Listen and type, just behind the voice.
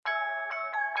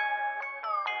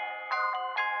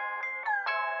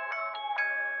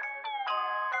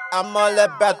I'm all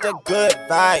about the good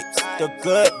vibes, the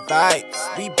good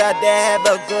vibes. We bout to have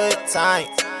a good time,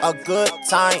 a good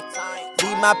time.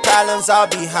 Leave my problems all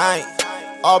behind,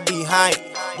 all behind.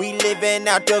 We living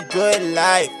out the good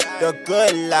life,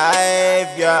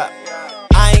 yeah.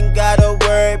 I ain't gotta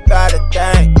worry about a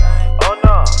thing. Oh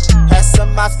no. Had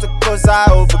some obstacles I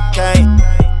overcame.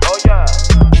 Oh yeah.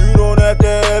 You don't have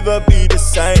to ever be the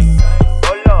same.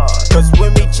 Oh Lord. Cause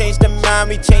when we change the mind,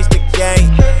 we change the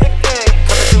game.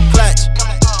 Coming through clutch.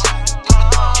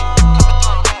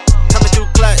 Coming through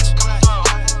clutch.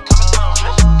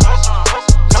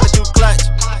 Coming through clutch.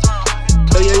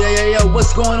 Yo,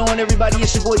 what's going on, everybody?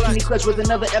 It's your boy Kenny Clutch with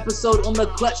another episode on the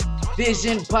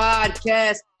Clutchvision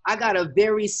podcast. I got a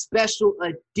very special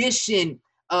edition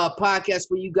podcast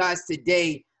for you guys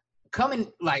today,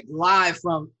 coming like live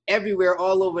from everywhere,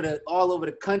 all over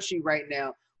the country right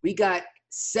now. We got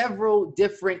several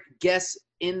different guests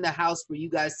in the house for you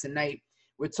guys tonight.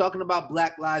 We're talking about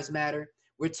Black Lives Matter.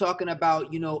 We're talking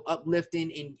about,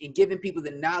 uplifting and giving people the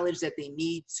knowledge that they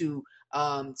need to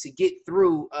get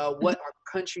through what our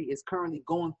country is currently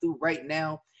going through right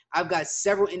now. I've got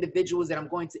several individuals that I'm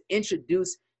going to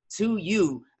introduce to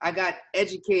you. I got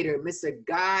educator, Mr.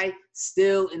 Guy,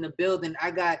 still in the building. I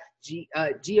got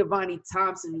Giovanni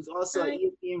Thompson, who's also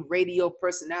an EPS radio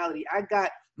personality. I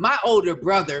got my older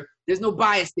brother. There's no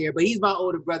bias there, but he's my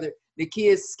older brother.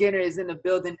 Nikia Skinner is in the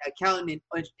building, accountant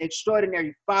and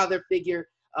extraordinary father figure,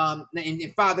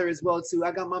 and father as well too.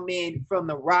 I got my man from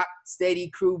the Rock Steady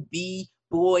crew,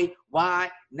 BBoy,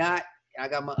 why not? I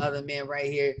got my other man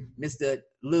right here, Mr.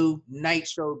 Lou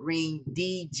Nitro Green,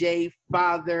 DJ,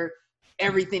 father,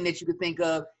 everything that you could think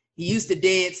of. He used to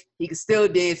dance. He can still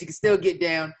dance. He can still get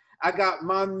down. I got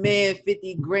my man,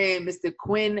 50 grand, Mr.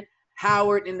 Quinn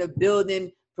Howard in the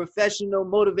building, professional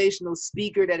motivational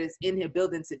speaker that is in the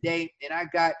building today. And I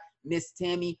got Miss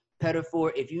Tammie,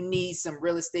 Pettiford. If you need some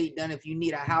real estate done, if you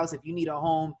need a house, if you need a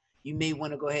home, you may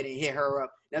want to go ahead and hit her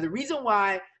up. Now, the reason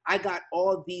why I got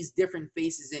all these different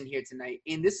faces in here tonight,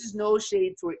 and this is no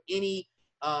shade toward any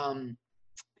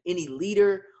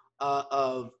leader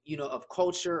of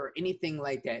culture or anything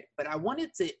like that, but I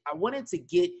wanted to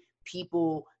get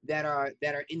people that are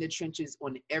in the trenches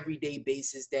on an everyday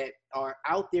basis, that are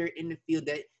out there in the field,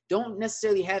 that don't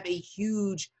necessarily have a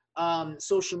huge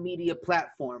social media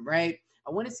platform, right?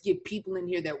 I wanted to get people in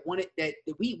here that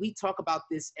we talk about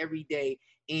this every day,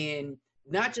 and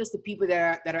not just the people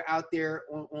that are out there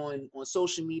on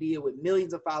social media with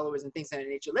millions of followers and things of that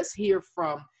nature. Let's hear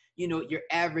from your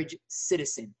average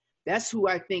citizen. That's who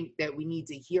I think that we need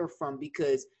to hear from,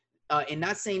 because and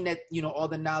not saying that all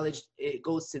the knowledge it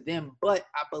goes to them, but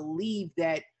I believe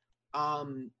that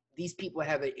these people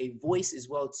have a voice as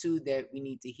well too that we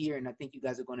need to hear, and I think you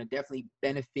guys are going to definitely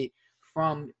benefit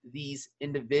from these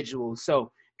individuals.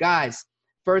 So guys,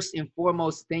 first and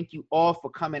foremost, thank you all for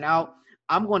coming out.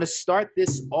 I'm going to start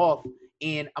this off,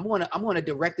 and I'm going to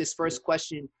direct this first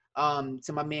question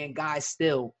to my man Guy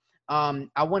Still.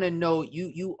 I want to know,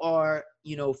 you are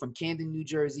from Camden, New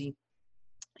Jersey.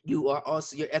 You are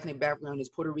also, your ethnic background is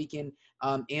Puerto Rican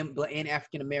and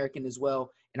African American as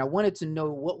well. And I wanted to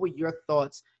know, what were your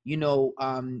thoughts,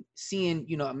 seeing,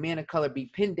 a man of color be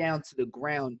pinned down to the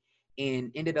ground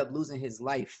and ended up losing his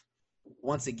life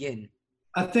once again?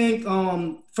 I think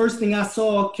first thing I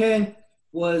saw, Ken,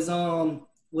 was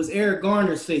Eric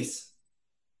Garner's face.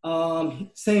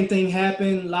 Same thing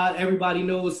happened. Everybody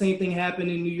knows same thing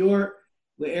happened in New York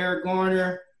with Eric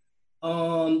Garner.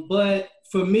 But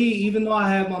for me, even though I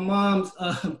have my mom's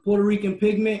Puerto Rican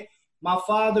pigment, my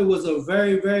father was a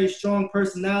very, very strong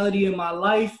personality in my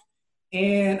life.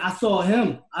 And I saw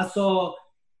him. I saw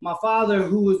my father,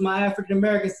 who was my African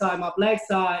American side, my black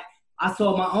side. I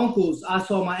saw my uncles. I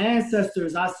saw my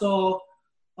ancestors. I saw,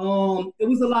 it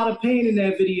was a lot of pain in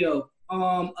that video.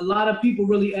 A lot of people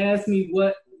really asked me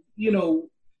where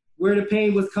the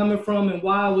pain was coming from and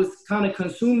why I was kind of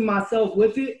consuming myself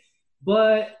with it.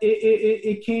 But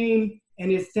it came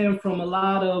and it stemmed from a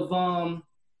lot of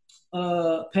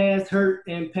past hurt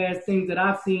and past things that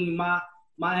I've seen my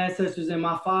ancestors and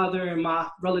my father and my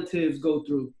relatives go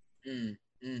through.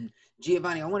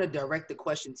 Giovanni, I want to direct the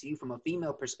question to you from a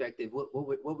female perspective. What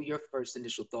were your first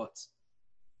initial thoughts?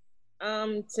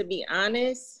 To be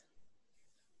honest,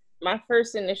 my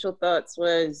first initial thoughts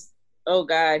was, oh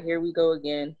God, here we go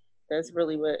again. That's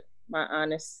really what my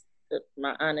honest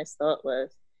thought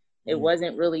was. It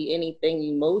wasn't really anything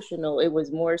emotional. It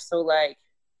was more so like,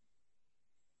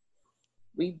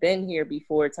 we've been here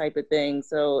before type of thing.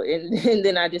 So, and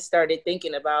then I just started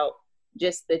thinking about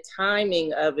just the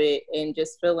timing of it and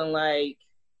just feeling like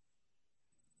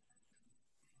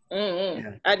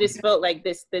Yeah. I just felt like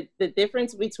the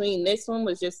difference between this one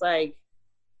was just like,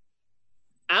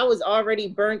 I was already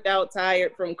burnt out,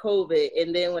 tired from COVID.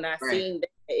 And then when I seen that,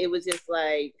 it was just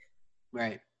like,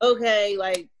 okay,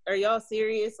 like, are y'all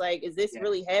serious? Like, is this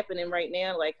really happening right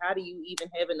now? Like, how do you even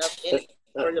have enough energy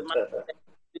for the money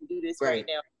to do this right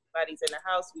now? Everybody's in the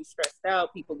house, we stressed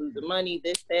out, people losing money,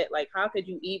 this, that. Like, how could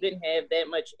you even have that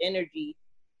much energy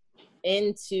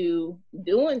into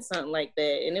doing something like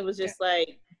that? And it was just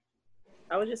like,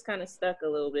 I was just kind of stuck a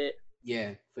little bit.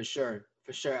 Yeah, for sure.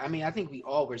 For sure. I mean, I think we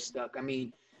all were stuck. I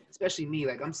mean, especially me,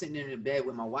 like I'm sitting in the bed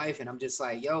with my wife and I'm just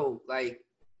like, yo, like,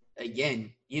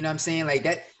 again, you know what I'm saying? Like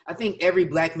that, I think every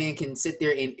black man can sit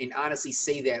there and honestly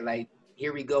say that, like,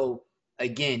 here we go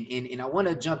again. And I want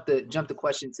to jump the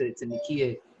question to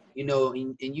Nikia, you know,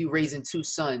 and you raising two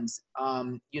sons,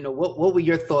 you know, what were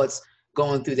your thoughts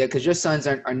going through that? Because your sons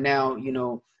are now, you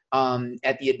know,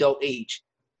 at the adult age.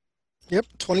 Yep,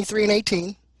 23 and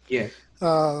 18. Yeah.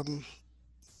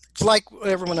 Like what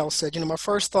everyone else said, you know, my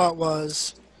first thought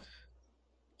was,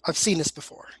 I've seen this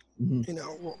before. Mm-hmm. You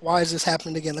know, why is this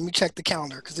happening again? Let me check the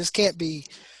calendar, because this can't be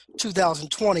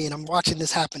 2020 and I'm watching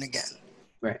this happen again.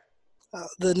 Right.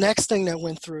 The next thing that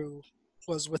went through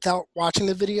was, without watching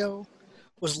the video,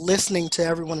 was listening to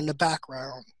everyone in the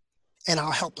background and how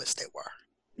helpless they were.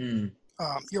 Mm.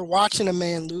 You're watching a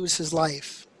man lose his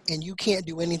life and you can't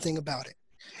do anything about it.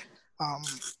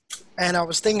 And I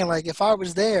was thinking, like, if I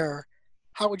was there,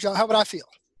 how would I feel?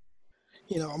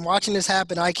 You know, I'm watching this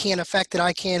happen. I can't affect it.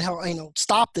 I can't help, you know,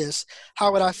 stop this.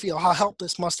 How would I feel? How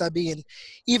helpless must I be? And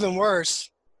even worse,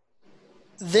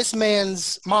 this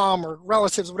man's mom or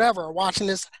relatives, whatever, are watching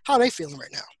this. How are they feeling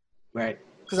right now? Right.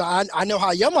 Because I know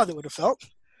how your mother would have felt.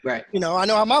 Right. You know, I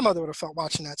know how my mother would have felt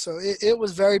watching that. So it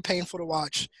was very painful to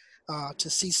watch, to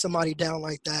see somebody down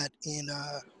like that. And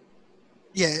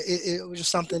yeah, it was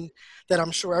just something that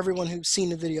I'm sure everyone who's seen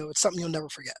the video, it's something you'll never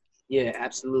forget. Yeah,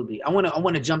 absolutely. I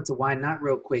want to jump to why not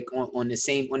real quick on the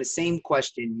same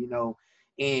question, you know,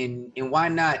 and why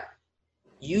not?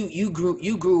 You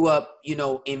grew up, you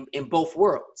know, in both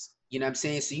worlds, you know what I'm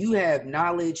saying? So you have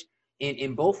knowledge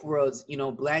in both worlds, you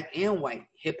know, black and white,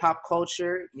 hip hop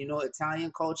culture, you know,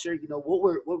 Italian culture, you know, what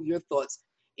were your thoughts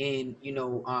and, you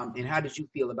know, and how did you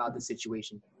feel about the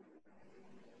situation?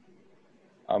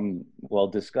 I'm well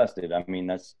disgusted. I mean,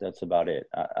 that's about it.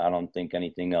 I don't think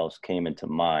anything else came into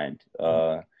mind.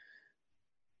 And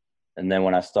then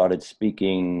when I started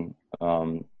speaking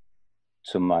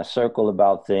to my circle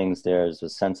about things, there's a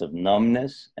sense of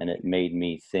numbness, and it made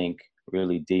me think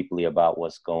really deeply about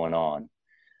what's going on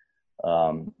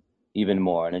even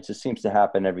more. And it just seems to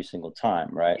happen every single time,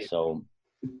 right? Yeah. So,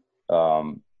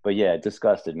 but yeah,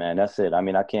 disgusted, man. That's it. I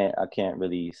mean, I can't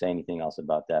really say anything else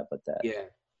about that but that.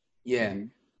 Yeah.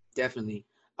 Definitely.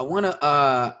 I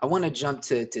wanna jump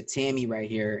to Tammie right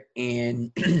here. And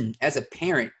as a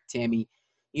parent, Tammie,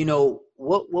 you know,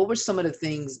 what were some of the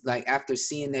things, like, after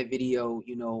seeing that video,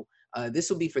 you know, this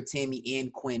will be for Tammie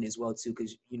and Quinn as well too,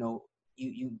 because, you know,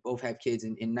 you both have kids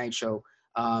in Nitro.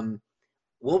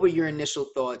 What were your initial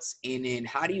thoughts, and then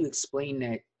how do you explain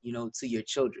that, you know, to your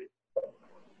children?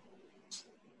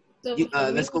 So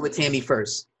let's go with Tammie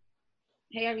first.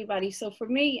 Hey everybody. So for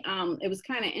me, it was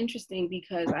kind of interesting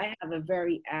because I have a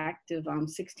very active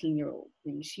 16-year-old,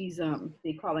 and she's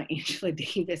they call her Angela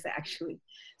Davis actually.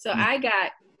 So I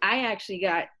actually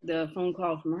got the phone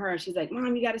call from her. She's like,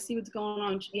 "Mom, you got to see what's going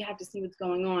on. You have to see what's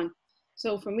going on."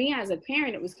 So for me as a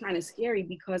parent, it was kind of scary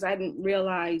because I didn't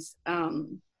realize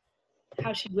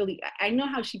how she really. I know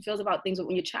how she feels about things, but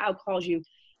when your child calls you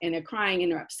and they're crying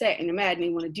and they're upset and they're mad and they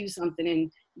want to do something,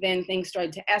 and then things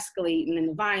started to escalate, and then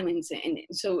the violence. And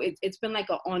so it's been like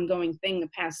an ongoing thing the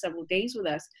past several days with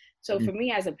us. So for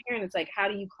me as a parent, it's like, how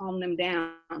do you calm them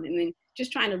down? And then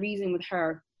just trying to reason with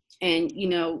her and, you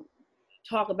know,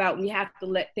 talk about, we have to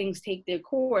let things take their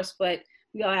course, but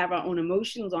we all have our own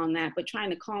emotions on that. But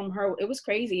trying to calm her, it was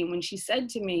crazy. And when she said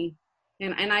to me,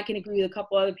 and I can agree with a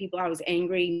couple other people, I was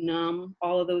angry, numb,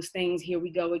 all of those things, here we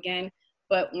go again.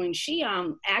 But when she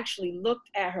actually looked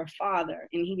at her father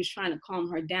and he was trying to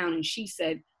calm her down, and she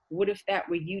said, "What if that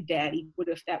were you, Daddy? What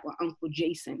if that were Uncle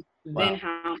Jason?" Wow. Then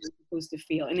how am I supposed to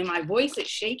feel? And then my voice is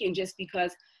shaking just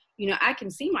because, you know, I can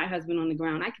see my husband on the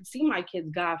ground. I can see my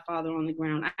kid's godfather on the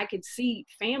ground. I could see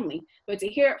family. But to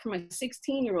hear it from a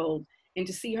 16-year-old and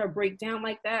to see her break down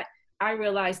like that, I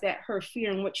realized that her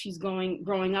fear and what she's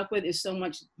growing up with is so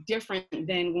much different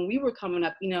than when we were coming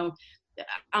up. You know,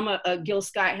 I'm a Gil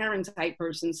Scott-Heron type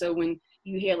person. So when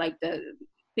you hear like the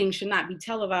things should not be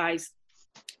televised,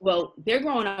 well, they're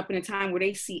growing up in a time where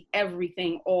they see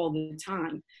everything all the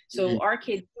time. So our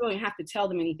kids, you don't have to tell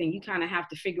them anything. You kind of have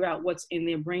to figure out what's in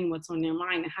their brain, what's on their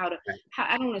mind, and how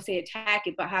I don't want to say attack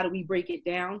it, but how do we break it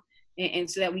down? And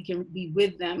so that we can be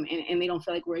with them and they don't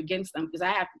feel like we're against them. Because I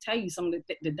have to tell you, some of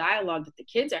the dialogue that the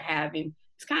kids are having,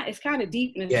 it's kind of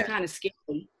deep and it's kind of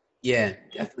scary. Yeah,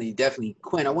 definitely.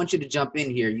 Quinn, I want you to jump in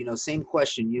here. You know, same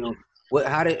question. You know,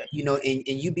 how do you know, and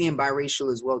you being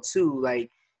biracial as well too,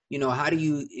 like, you know, how do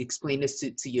you explain this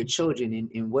to your children,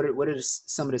 and what are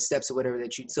some of the steps or whatever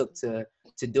that you took to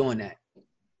doing that?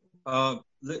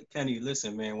 Kenny,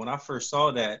 listen, man, when I first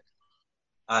saw that,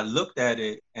 I looked at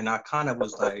it and I kind of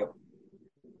was like,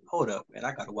 hold up, man,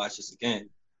 I got to watch this again.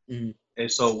 And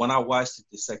so when I watched it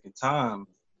the second time,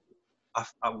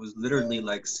 I was literally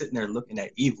like sitting there looking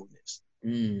at evilness.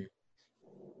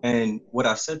 And what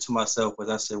I said to myself was,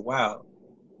 I said, wow,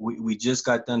 we just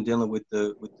got done dealing with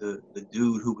the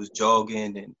dude who was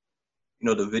jogging, and, you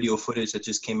know, the video footage that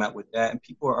just came out with that. And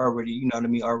people are already, you know what I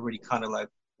mean, already kind of like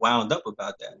wound up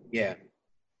about that. Yeah.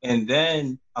 And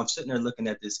then I'm sitting there looking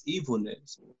at this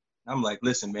evilness. I'm like,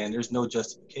 listen, man, there's no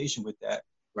justification with that.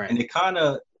 Right. And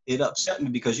it upset me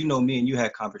because, you know, me and you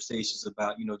had conversations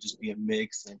about, you know, just being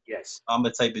mixed. And yes, I'm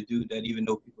the type of dude that even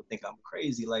though people think I'm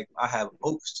crazy, like I have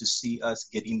hopes to see us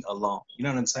getting along. You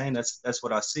know what I'm saying? That's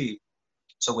what I see.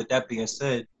 So with that being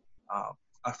said,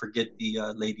 I forget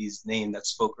the lady's name that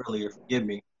spoke earlier. Forgive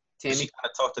me. Tammie. She kind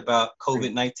of talked about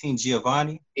COVID-19.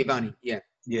 Giovanni. Yeah.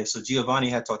 Yeah. So Giovanni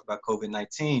had talked about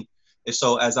COVID-19. And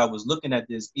so as I was looking at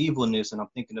this evilness and I'm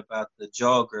thinking about the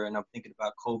jogger and I'm thinking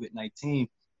about COVID-19,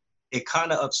 it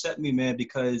kind of upset me, man,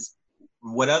 because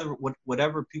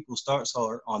whatever people's thoughts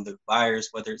are on the virus,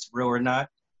 whether it's real or not,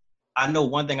 I know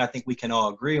one thing I think we can all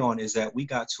agree on is that we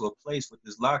got to a place with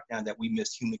this lockdown that we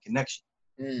missed human connection.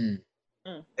 And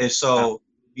so,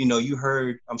 you know,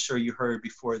 I'm sure you heard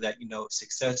before that, you know,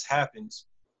 success happens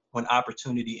when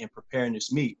opportunity and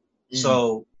preparedness meet.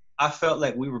 So I felt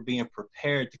like we were being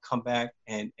prepared to come back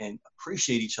and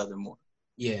appreciate each other more.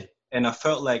 Yeah. And I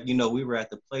felt like, you know, we were at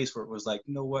the place where it was like,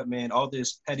 you know what, man, all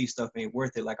this petty stuff ain't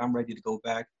worth it. Like, I'm ready to go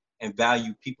back and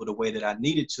value people the way that I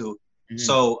needed to.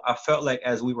 So I felt like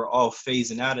as we were all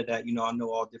phasing out of that, you know, I know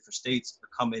all different states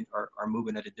are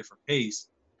moving at a different pace.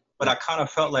 But I kind of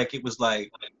felt like it was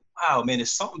like, wow, man,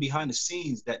 there's something behind the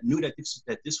scenes that knew that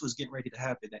this was getting ready to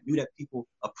happen, that knew that people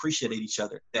appreciated each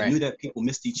other, that knew that people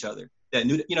missed each other, that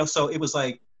knew that, you know, so it was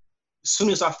like, as soon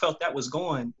as I felt that was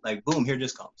going, like, boom, here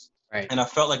this comes. Right. And I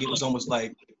felt like it was almost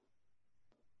like,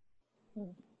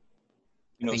 you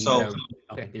know, so.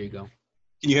 Okay, there you go.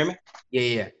 Can you hear me?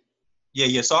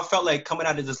 Yeah. So I felt like coming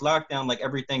out of this lockdown, like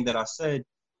everything that I said,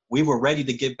 we were ready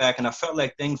to get back. And I felt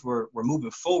like things were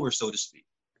moving forward, so to speak.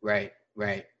 Right.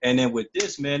 And then with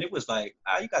this, man, it was like,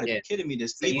 you got to be kidding me,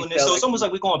 this evilness. So it's almost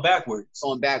like we're going backwards.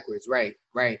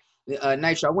 Right.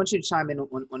 Nitro, I want you to chime in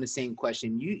on the same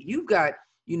question. You've got,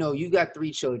 you know, you got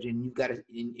 3 children. You've got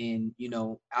you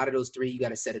know, out of those 3, you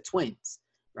got a set of twins,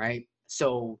 right?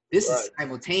 So this is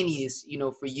simultaneous, you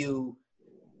know, for you.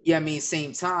 Yeah, I mean,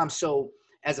 same time. So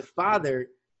as a father,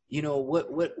 you know,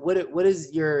 what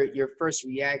is your first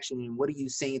reaction, and what are you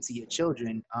saying to your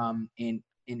children, and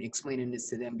explaining this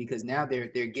to them, because now they're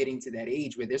getting to that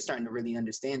age where they're starting to really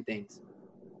understand things?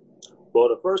 Well,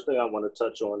 the first thing I want to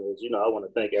touch on is, you know, I want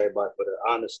to thank everybody for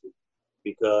their honesty,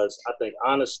 because I think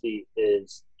honesty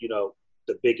is, you know,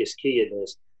 the biggest key in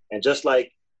this. And just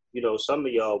like, you know, some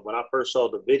of y'all, when I first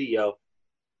saw the video,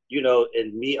 you know,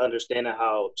 and me understanding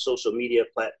how social media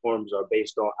platforms are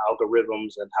based on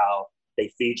algorithms and how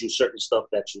they feed you certain stuff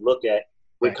that you look at,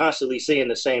 we're constantly seeing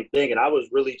the same thing. And I was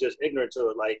really just ignorant to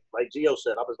it. Like Gio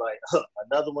said, I was like,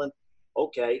 another one,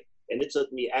 okay. And it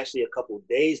took me actually a couple of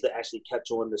days to actually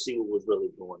catch on to see what was really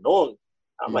going on.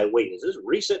 I'm like, wait, is this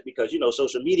recent? Because, you know,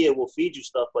 social media will feed you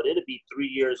stuff, but it'll be 3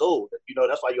 years old. You know,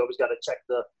 that's why you always got to check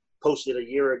the posted a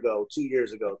year ago, 2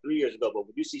 years ago, 3 years ago. But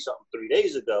when you see something 3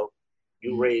 days ago,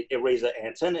 you raise an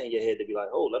antenna in your head to be like,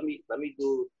 oh, let me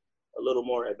do a little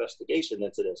more investigation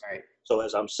into this. Right. So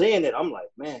as I'm saying it, I'm like,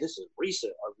 man, this is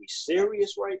recent. Are we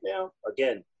serious right now?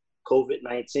 Again,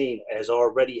 COVID-19 has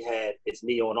already had its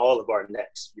knee on all of our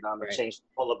necks. You know, it changed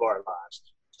all of our lives.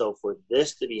 So for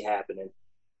this to be happening,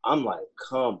 I'm like,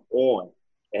 come on.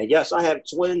 And yes, I have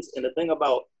twins. And the thing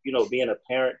about, you know, being a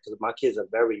parent, because my kids are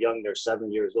very young, they're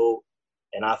 7 years old.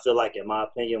 And I feel like, in my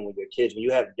opinion, when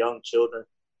you have young children,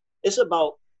 it's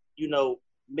about, you know,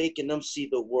 making them see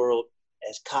the world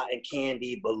as cotton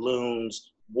candy,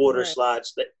 balloons, water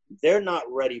slides. They're not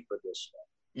ready for this stuff.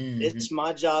 It's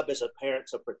my job as a parent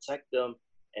to protect them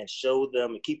and show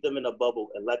them and keep them in a bubble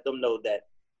and let them know that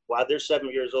while they're 7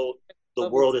 years old, the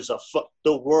world is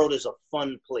a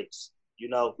fun place. You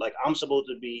know, like I'm supposed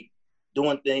to be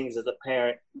doing things as a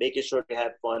parent, making sure they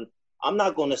have fun. I'm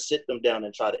not going to sit them down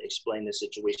and try to explain the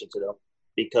situation to them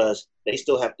because they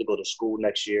still have to go to school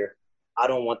next year. I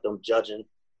don't want them judging.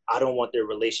 I don't want their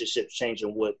relationships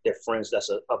changing with their friends that's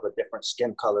of a different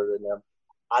skin color than them.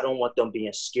 I don't want them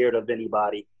being scared of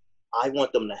anybody. I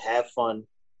want them to have fun,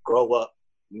 grow up,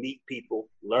 meet people,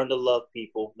 learn to love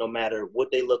people, no matter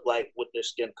what they look like, what their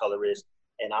skin color is.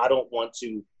 And I don't want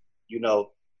to, you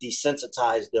know,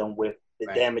 desensitize them with the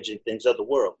damaging things of the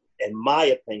world. In my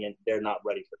opinion, they're not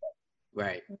ready for that.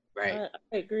 Right.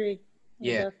 I agree.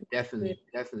 Yeah,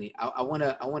 definitely. I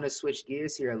wanna switch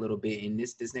gears here a little bit, and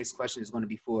this next question is going to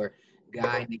be for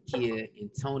Guy, Nikia,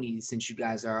 and Tony, since you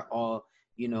guys are all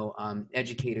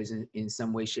educators in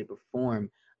some way, shape, or form.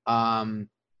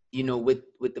 You know, with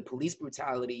the police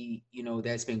brutality, you know,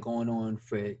 that's been going on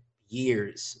for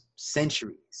years,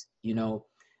 centuries. You know,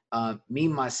 me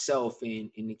myself and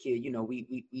Nikia, you know,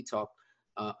 we talk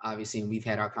obviously, and we've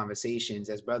had our conversations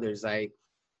as brothers, like.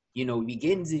 You know, we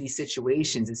get into these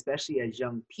situations, especially as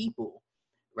young people,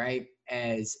 right?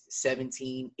 As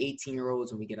 17,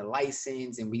 18-year-olds, when we get a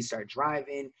license and we start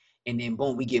driving, and then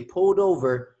boom, we get pulled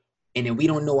over, and then we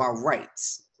don't know our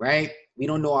rights, right? We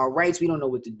don't know our rights. We don't know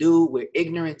what to do. We're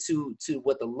ignorant to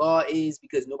what the law is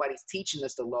because nobody's teaching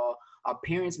us the law. Our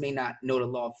parents may not know the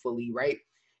law fully, right?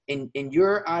 In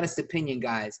your honest opinion,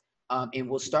 guys, and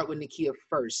we'll start with Nikia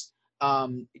first.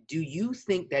 Do you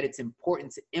think that it's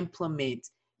important to implement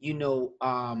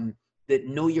the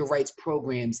Know Your Rights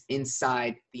programs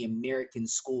inside the American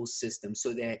school system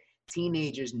so that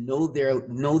teenagers know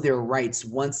their rights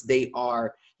once they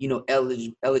are,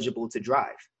 eligible to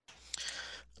drive?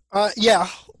 Yeah,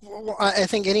 well, I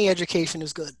think any education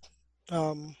is good.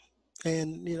 And,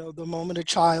 the moment a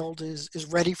child is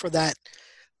ready for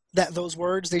those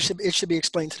words, it should be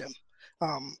explained to them.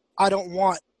 I don't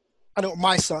want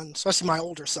my son, especially my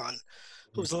older son,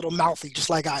 who's a little mouthy,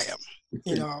 just like I am.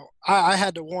 I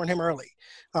had to warn him early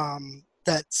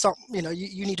that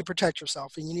you need to protect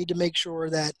yourself, and you need to make sure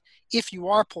that if you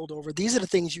are pulled over, these are the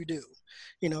things you do.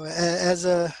 As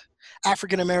a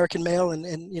African American male, and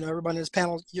everybody in this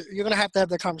panel, you're going to have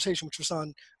that conversation with your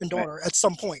son and daughter at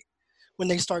some point when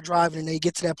they start driving and they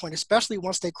get to that point, especially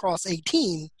once they cross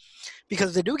 18, because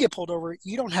if they do get pulled over,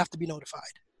 you don't have to be notified.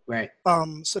 Right.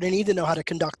 So they need to know how to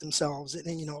conduct themselves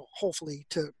and hopefully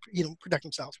to protect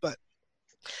themselves. But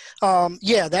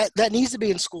that needs to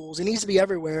be in schools. It needs to be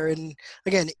everywhere. And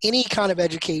again, any kind of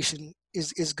education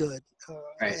is good.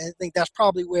 Right. I think that's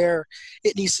probably where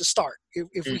it needs to start.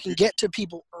 If we can get to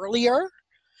people earlier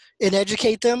and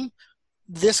educate them,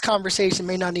 this conversation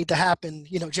may not need to happen,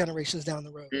 generations down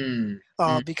the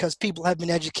road, because people have been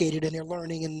educated and they're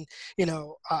learning. And,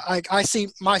 I see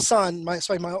my son, my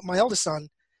eldest son,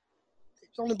 he's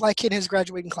the only black kid in his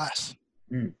graduating class.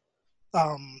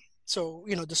 So,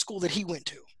 the school that he went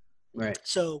to. Right.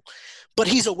 So, but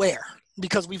he's aware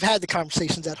because we've had the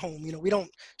conversations at home. We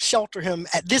don't shelter him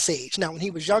at this age. Now, when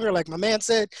he was younger, like my man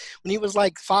said, when he was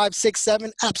like 5, 6,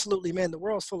 7, absolutely, man, the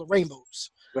world's full of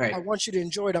rainbows. Right. I want you to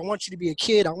enjoy it. I want you to be a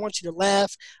kid. I want you to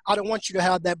laugh. I don't want you to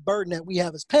have that burden that we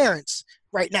have as parents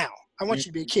right now. I want you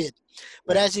to be a kid.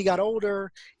 But as he got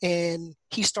older and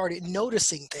he started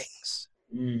noticing things,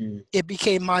 it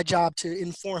became my job to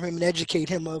inform him and educate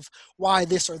him of why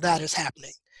this or that is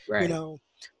happening. Right.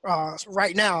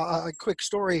 Right now, a quick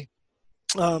story.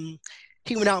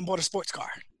 He went out and bought a sports car.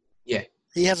 Yeah.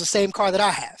 He has the same car that I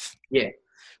have. Yeah.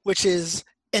 Which is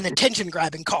an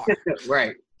attention-grabbing car.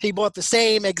 Right. He bought the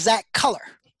same exact color.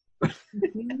 He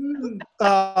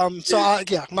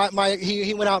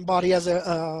went out and bought. He has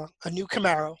a new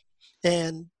Camaro,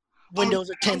 and windows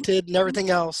are tinted and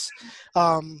everything else.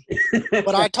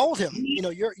 But I told him,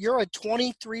 you're a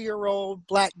 23-year-old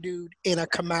black dude in a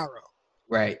Camaro.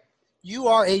 Right. You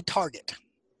are a target.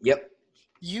 Yep.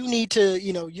 You need to,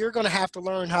 you're going to have to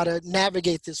learn how to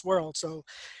navigate this world. So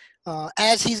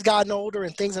as he's gotten older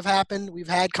and things have happened, we've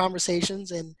had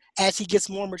conversations, and as he gets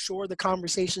more mature, the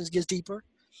conversations gets deeper.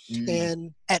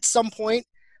 And at some point,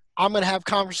 I'm going to have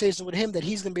conversations with him that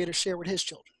he's going to be able to share with his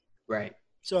children. Right.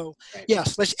 So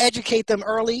yes, let's educate them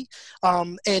early. I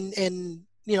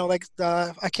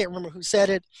can't remember who said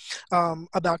it,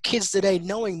 about kids today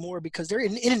knowing more because they're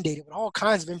inundated with all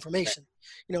kinds of information.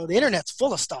 The internet's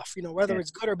full of stuff, whether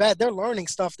it's good or bad, they're learning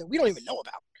stuff that we don't even know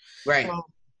about. Right.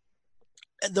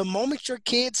 The moment your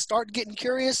kids start getting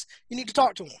curious, you need to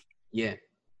talk to them. Yeah.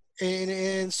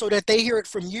 And so that they hear it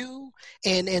from you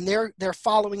and they're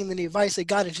following in the advice that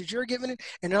guidance that you're giving it,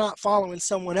 and they're not following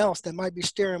someone else that might be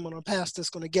steering them on a path that's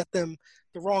going to get them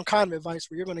the wrong kind of advice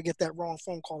where you're going to get that wrong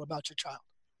phone call about your child.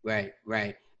 Right.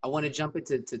 I want to jump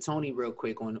into Tony real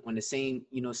quick on the same,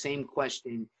 same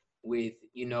question with,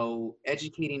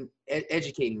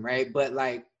 educating, right? But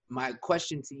like my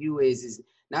question to you is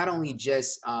not only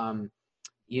just,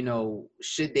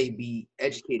 should they be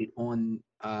educated on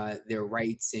their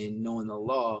rights and knowing the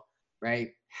law,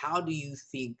 right? How do you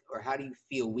think, or how do you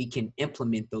feel we can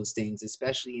implement those things,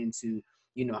 especially into,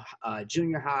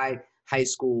 junior high, high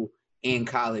school, and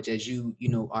college, as you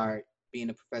are being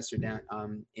a professor down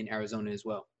in Arizona as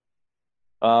well?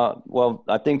 Well,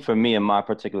 I think for me, in my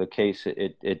particular case,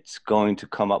 it's going to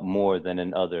come up more than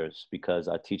in others because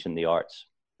I teach in the arts.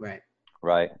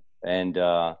 Right. And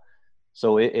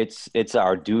so it's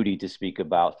our duty to speak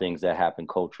about things that happen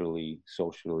culturally,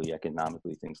 socially,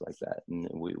 economically, things like that. And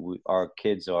our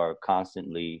kids are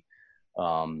constantly,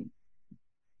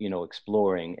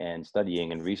 exploring and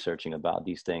studying and researching about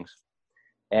these things.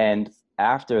 And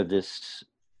after this,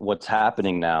 what's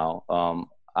happening now,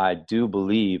 I do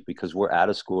believe, because we're out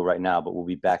of school right now, but we'll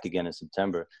be back again in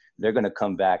September, they're going to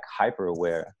come back hyper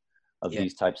aware of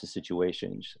these types of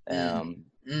situations. And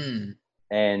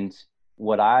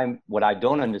what I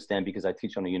don't understand, because I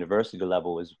teach on a university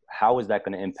level, is how is that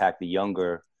going to impact the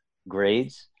younger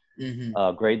grades,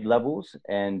 grade levels?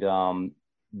 And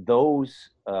those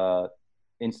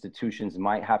institutions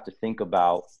might have to think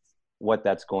about what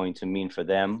that's going to mean for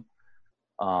them.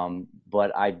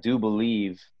 But I do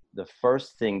believe the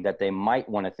first thing that they might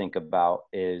want to think about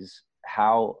is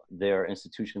how their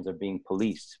institutions are being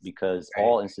policed, because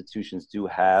all institutions do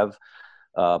have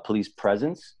police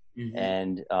presence.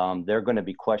 And they're going to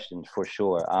be questioned for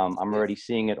sure. I'm already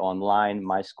seeing it online.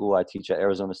 My school, I teach at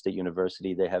Arizona State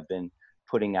University. They have been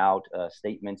putting out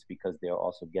statements because they're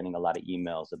also getting a lot of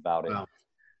emails about it.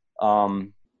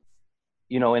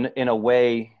 In a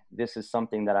way, this is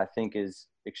something that I think is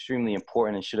extremely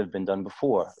important and should have been done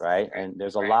before, right? And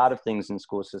there's a lot of things in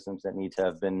school systems that need to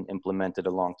have been implemented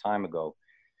a long time ago.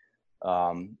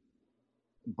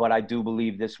 But I do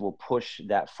believe this will push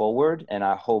that forward, and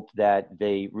I hope that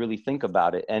they really think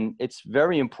about it. And it's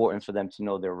very important for them to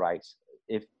know their rights.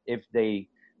 If they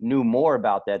knew more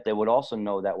about that, they would also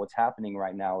know that what's happening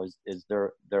right now is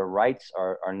their rights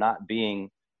are not being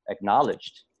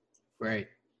acknowledged.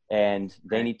 And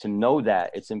they need to know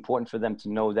that. It's important for them to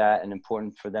know that, and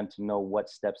important for them to know what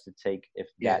steps to take if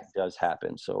that does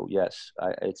happen. So yes,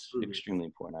 it's extremely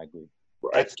important. I agree.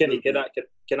 Kenny,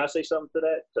 can I say something to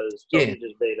that? Because Tony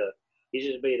just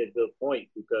made a good point,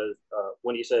 because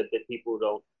when he said that people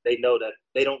don't know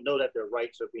that their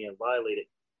rights are being violated.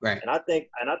 And I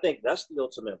think that's the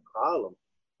ultimate problem,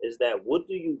 is that what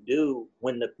do you do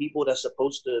when the people that's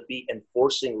supposed to be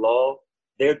enforcing law,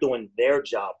 they're doing their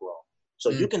job wrong? So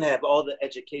you can have all the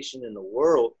education in the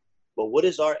world, but what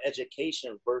is our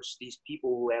education versus these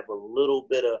people who have a little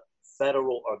bit of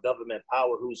federal or government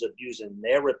power who's abusing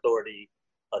their authority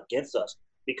against us?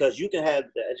 Because you can have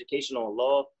the education on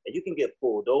law and you can get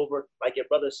pulled over. Like your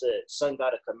brother said, son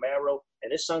got a Camaro,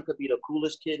 and his son could be the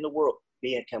coolest kid in the world,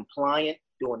 being compliant,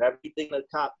 doing everything the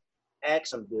cop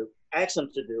asks him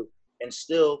to do, and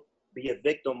still be a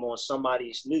victim on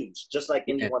somebody's news, just like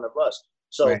any one of us.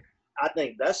 So I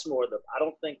think that's I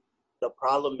don't think the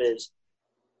problem is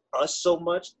us so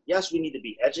much. Yes, we need to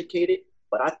be educated,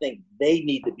 but I think they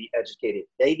need to be educated.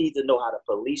 They need to know how to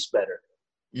police better.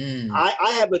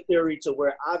 I have a theory to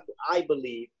where I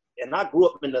believe, and I grew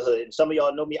up in the hood, and some of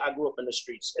y'all know me, I grew up in the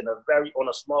streets on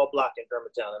a small block in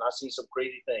Germantown, and I seen some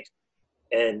crazy things.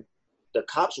 And the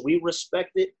cops we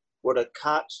respected were the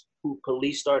cops who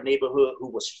policed our neighborhood, who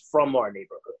was from our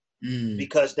neighborhood.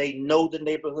 Because they know the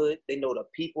neighborhood, they know the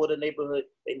people of the neighborhood,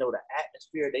 they know the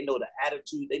atmosphere, they know the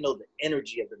attitude, they know the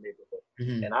energy of the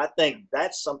neighborhood. And I think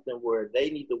that's something where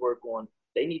they need to work on.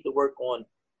 They need to work on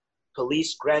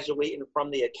police graduating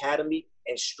from the academy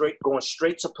and going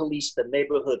straight to police the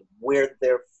neighborhood where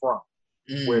they're from,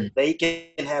 where they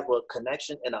can have a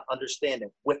connection and an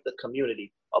understanding with the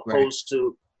community, opposed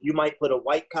to you might put a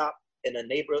white cop in an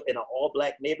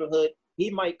all-black neighborhood. He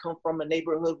might come from a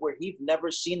neighborhood where he's never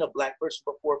seen a black person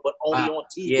before, but only on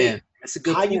TV. Yeah, that's a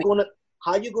good point.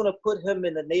 How you gonna put him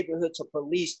in the neighborhood to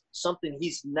police something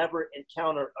he's never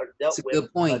encountered or dealt with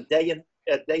a day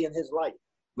in his life?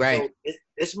 So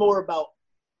it's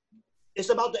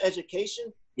about the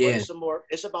education. But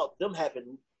it's about them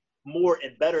having more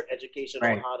and better education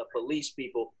on how to police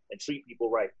people and treat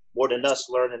people right, more than us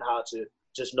learning how to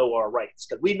just know our rights,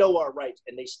 because we know our rights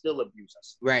and they still abuse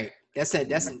us. That's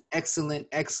an excellent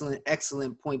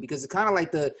point, because it's kind of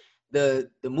like the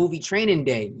movie Training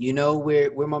Day,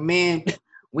 where my man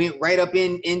went right up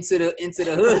into the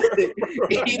hood.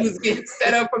 He was getting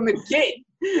set up from the get.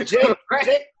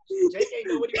 Jake ain't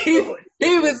know what he was doing.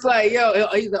 He was like, yo,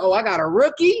 he's like, oh, I got a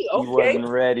rookie? Okay. He wasn't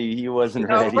ready. He wasn't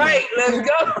ready. All right, let's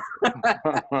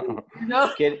go. You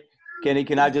know? Kenny,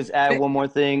 can I just add one more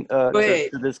thing to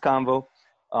this convo?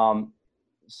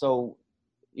 So,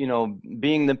 you know,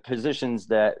 being the positions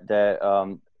that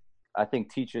I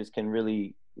think teachers can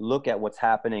really look at what's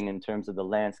happening in terms of the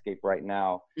landscape right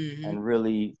now and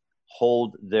really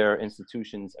hold their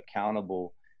institutions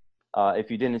accountable.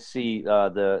 If you didn't see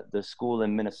the school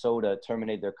in Minnesota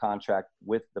terminate their contract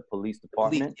with the police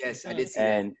department. Yes, I did see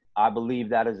and that. I believe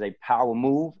that is a power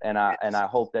move, and I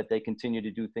hope that they continue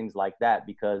to do things like that,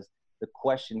 because the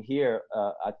question here,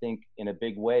 I think in a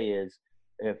big way, is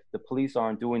if the police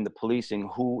aren't doing the policing,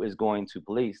 who is going to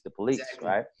police the police,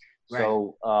 right?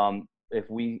 So if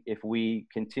we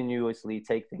continuously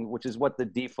take things, which is what the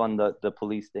defund the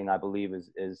police thing, I believe,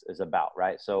 is about,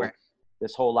 right? So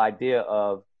this whole idea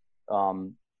of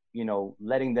you know,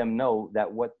 letting them know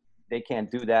that what they can't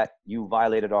do, that you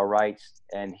violated our rights,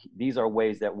 and these are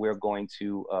ways that we're going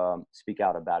to speak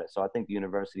out about it. So I think the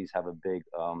universities have a big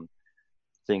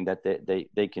thing that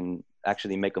they can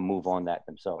actually make a move on that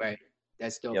themselves. Right,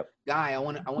 that's dope. Yep. Guy, I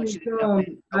want you to jump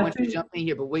in. I want you to jump in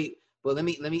here, but wait. But let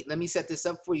me set this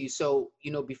up for you. So,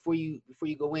 you know, before you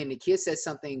go in, Nikia said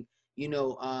something, you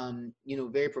know,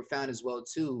 very profound as well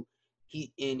too.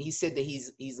 He said that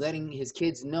he's letting his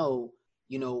kids know,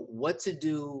 you know, what to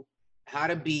do, how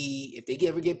to be. If they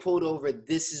ever get pulled over,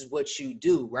 this is what you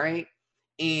do, right?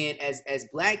 And as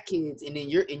Black kids, and then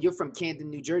you're from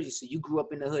Camden, New Jersey, so you grew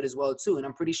up in the hood as well too. And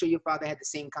I'm pretty sure your father had the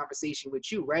same conversation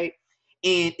with you, right?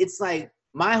 And it's like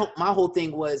my whole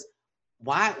thing was,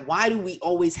 why do we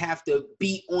always have to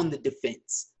be on the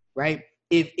defense, right?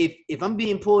 If I'm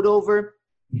being pulled over,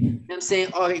 you know what I'm saying,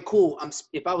 all right, cool.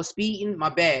 If I was speeding, my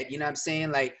bad. You know what I'm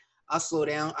saying? Like, I'll slow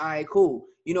down. All right, cool.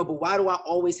 You know, but why do I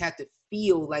always have to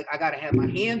feel like I got to have my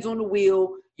hands on the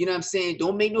wheel? You know what I'm saying?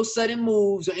 Don't make no sudden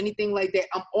moves or anything like that.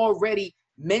 I'm already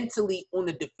mentally on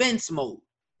the defense mode,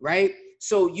 right?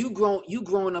 So you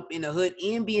growing up in the hood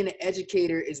and being an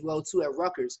educator as well too at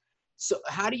Rutgers. So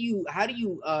how do you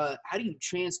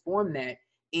transform that?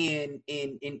 And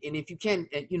if you can,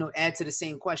 you know, add to the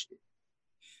same question.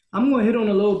 I'm going to hit on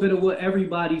a little bit of what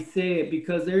everybody said,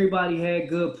 because everybody had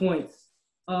good points.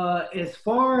 As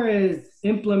far as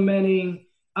implementing,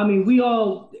 I mean, we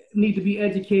all need to be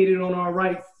educated on our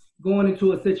rights going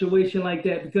into a situation like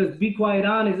that, because to be quite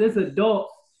honest, it's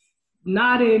adults,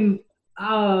 not in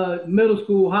middle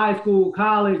school, high school,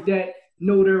 college, that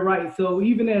know their rights. So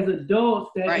even as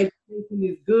adults, that education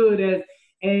is good.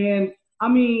 And I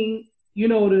mean, you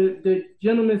know, the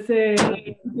gentleman said,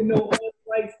 we can know all the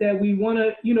rights that we want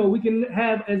to, you know, we can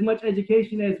have as much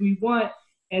education as we want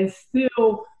and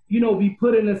still, you know, be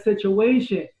put in a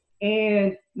situation.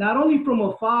 And not only from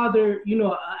a father, you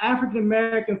know, an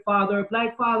African-American father, a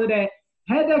Black father that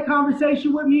had that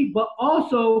conversation with me, but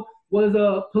also was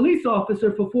a police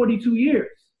officer for 42 years.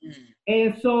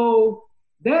 And so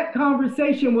that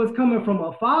conversation was coming from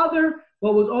a father,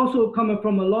 but was also coming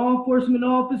from a law enforcement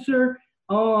officer.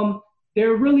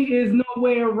 There really is no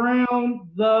way around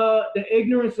the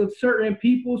ignorance of certain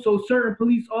people. So certain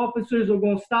police officers are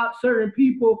going to stop certain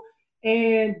people,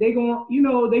 and they're going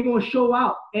to show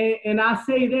out. And I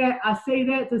say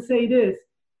that to say this.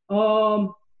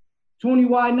 Tony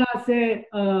Ynot said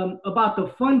about the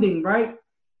funding, right?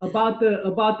 About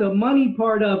the money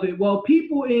part of it. Well,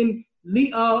 people in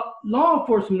law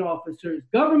enforcement officers,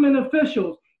 government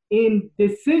officials in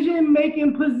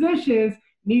decision-making positions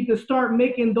need to start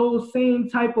making those same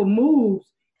type of moves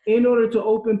in order to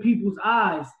open people's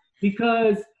eyes.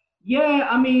 Because, yeah,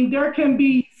 I mean, there can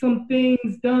be some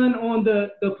things done on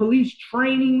the police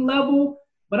training level,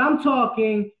 but I'm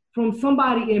talking from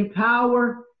somebody in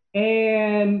power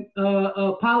and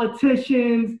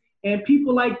politicians and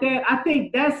people like that. I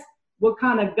think that's what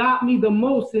kind of got me the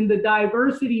most in the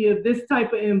diversity of this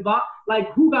type of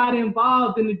like who got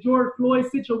involved in the George Floyd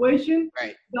situation.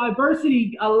 Right.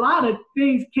 Diversity, a lot of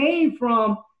things came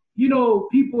from, you know,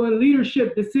 people in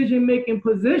leadership, decision-making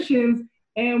positions,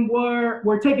 and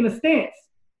were taking a stance.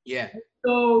 Yeah.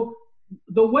 So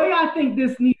the way I think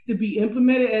this needs to be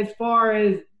implemented as far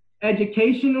as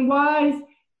education-wise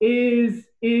is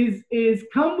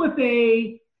come with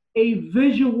a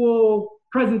visual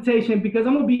presentation, because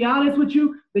I'm gonna be honest with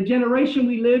you, the generation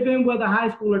we live in, whether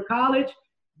high school or college,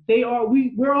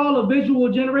 we're all a visual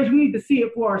generation. We need to see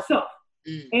it for ourselves.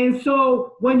 And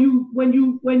so when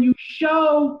you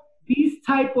show these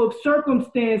type of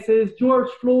circumstances, George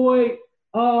Floyd,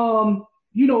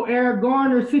 you know, Eric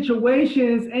Garner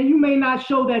situations, and you may not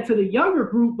show that to the younger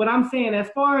group, but I'm saying as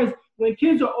far as when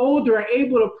kids are older and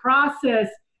able to process,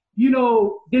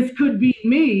 this could be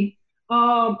me.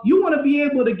 You want to be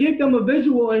able to give them a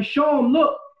visual and show them,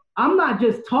 look, I'm not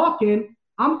just talking.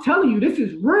 I'm telling you, this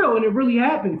is real and it really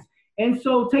happens. And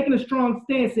so taking a strong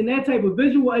stance in that type of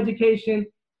visual education,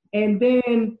 and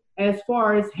then as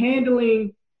far as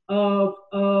handling of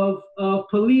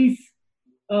police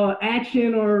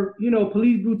action or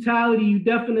police brutality, you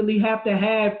definitely have to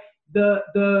have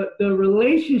the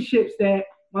relationships that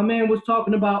my man was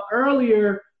talking about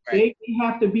earlier. Right. They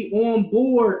have to be on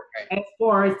board as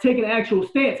far as taking an actual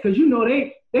stance, because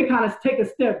they kind of take a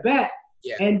step back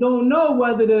and don't know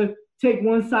whether to take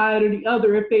one side or the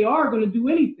other if they are going to do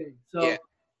anything. So yeah,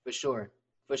 for sure.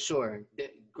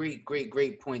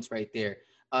 Great points right there.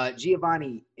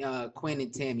 Giovanni, Quinn,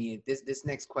 and Tammie, this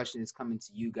next question is coming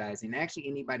to you guys, and actually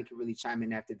anybody can really chime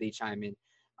in after they chime in.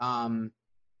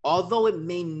 Although it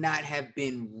may not have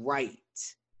been right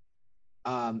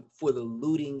for the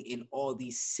looting in all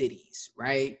these cities,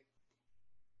 right?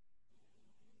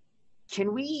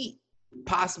 Can we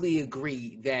possibly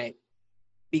agree that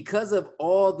because of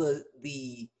all the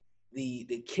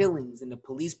killings and the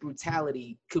police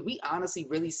brutality, could we honestly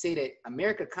really say that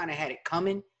America kind of had it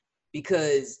coming?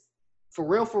 Because for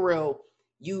real,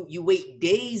 you wait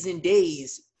days and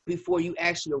days before you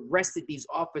actually arrested these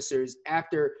officers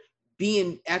after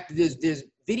there's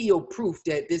video proof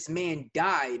that this man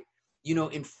died,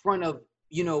 in front of,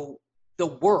 the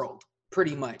world,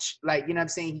 pretty much. Like, you know what I'm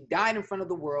saying? He died in front of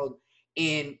the world,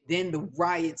 and then the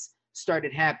riots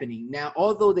started happening. Now,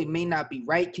 although they may not be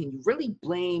right, can you really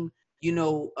blame,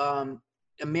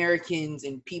 Americans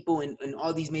and people in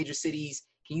all these major cities?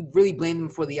 Can you really blame them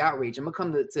for the outrage? I'm gonna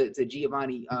come to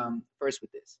Giovanni first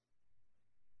with this.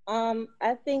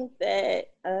 I think that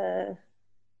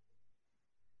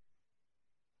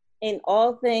in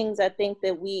all things, I think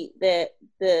that we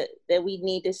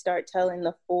need to start telling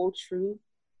the full truth,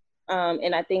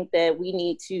 and I think that we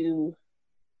need to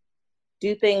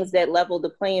do things that level the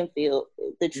playing field.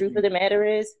 The truth of the matter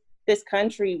is, this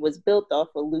country was built off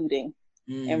of looting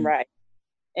and riot,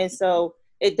 and so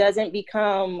it doesn't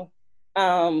become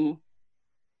an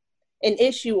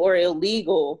issue or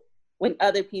illegal when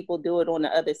other people do it on the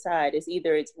other side. It's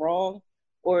either it's wrong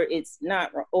or it's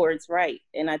not, or it's right.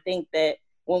 And I think that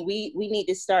when we need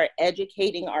to start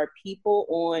educating our people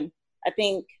on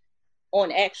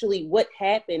actually what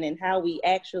happened and how we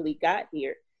actually got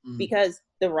here. Because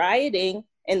the rioting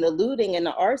and the looting and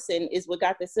the arson is what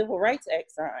got the Civil Rights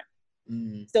Act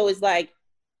signed. So it's like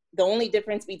the only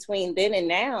difference between then and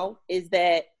now is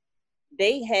that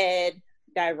they had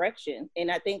direction.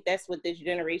 And I think that's what this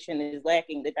generation is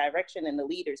lacking, the direction and the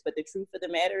leaders. But the truth of the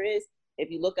matter is, if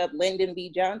you look up Lyndon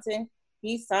B. Johnson,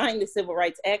 he signed the Civil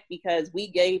Rights Act because we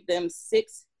gave them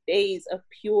 6 days of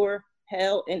pure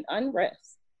hell and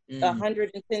unrest,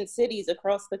 110 cities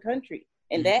across the country.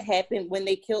 And that happened when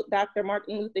they killed Dr.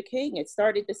 Martin Luther King. It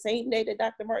started the same day that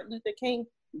Dr. Martin Luther King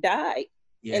died.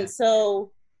 Yeah. And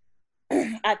so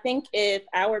I think if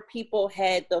our people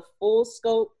had the full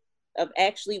scope of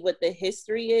actually what the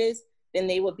history is, then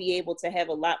they would be able to have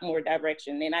a lot more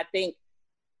direction. And I think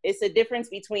it's a difference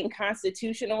between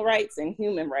constitutional rights and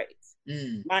human rights.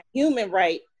 My human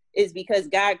right is because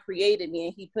God created me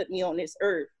and he put me on this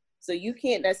earth. So you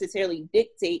can't necessarily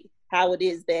dictate how it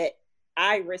is that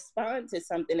I respond to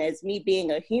something as me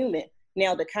being a human.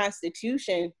 Now, the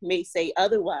Constitution may say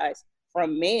otherwise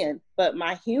from man, but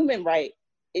my human right,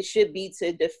 it should be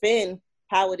to defend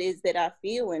how it is that I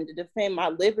feel and to defend my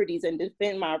liberties and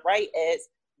defend my right as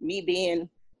me being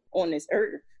on this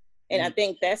earth. And I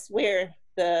think that's where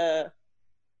the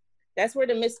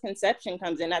misconception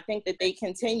comes in. I think that they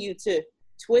continue to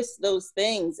twist those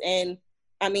things. And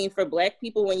I mean, for Black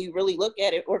people, when you really look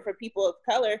at it, or for people of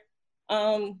color,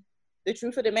 the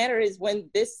truth of the matter is when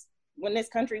this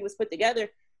country was put together,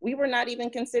 we were not even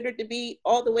considered to be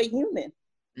all the way human.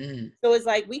 So it's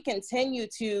like we continue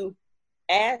to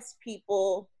ask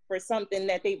people for something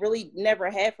that they really never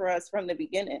had for us from the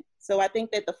beginning. So I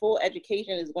think that the full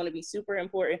education is going to be super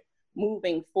important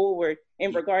moving forward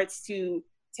in regards to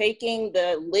taking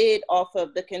the lid off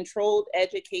of the controlled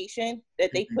education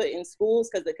that they put in schools,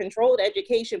 because the controlled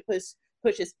education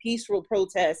pushes peaceful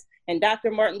protests. And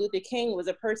Dr. Martin Luther King was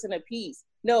a person of peace.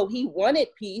 No, he wanted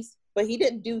peace, but he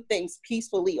didn't do things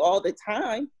peacefully all the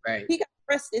time. Right. He got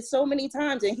arrested so many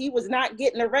times, and he was not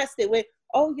getting arrested with,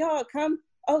 oh, y'all come,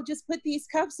 oh, just put these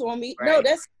cuffs on me. Right. No,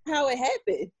 that's how it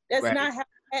happened. That's not how it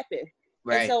happened.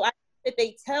 Right. And so I think that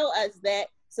they tell us that,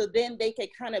 so then they can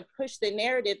kind of push the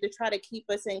narrative to try to keep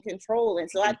us in control. And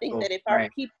so I think that if our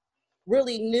people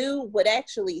really knew what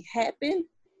actually happened,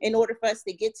 in order for us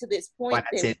to get to this point,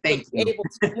 then we'd be able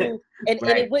to move. And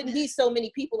it wouldn't be so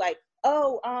many people like,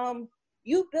 oh,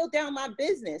 You built down my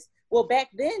business. Well, back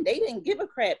then they didn't give a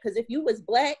crap, because if you was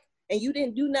black and you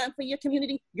didn't do nothing for your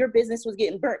community, your business was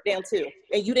getting burnt down too.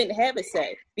 And you didn't have a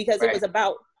say, because it was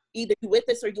about either you with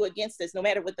us or you against us, no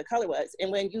matter what the color was.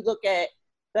 And when you look at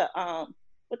the,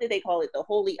 what did they call it? The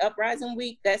Holy Uprising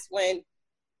Week. That's when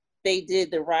they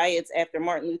did the riots after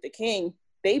Martin Luther King.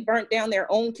 They burnt down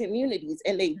their own communities,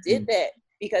 and they did that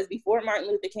because before Martin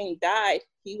Luther King died,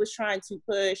 he was trying to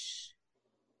push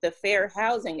the Fair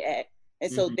Housing Act.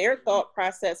 And so their thought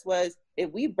process was,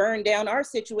 if we burn down our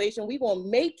situation, we will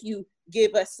make you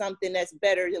give us something that's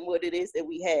better than what it is that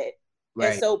we had.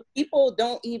 And so people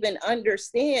don't even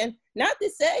understand, not to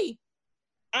say,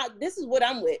 this is what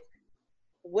I'm with.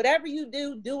 Whatever you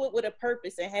do, do it with a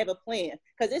purpose and have a plan.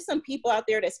 Because there's some people out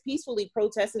there that's peacefully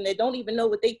protesting that don't even know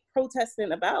what they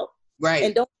protesting about.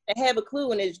 And don't have a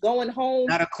clue, and it's going home.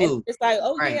 Not a clue. It's like,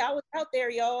 oh yeah, I was out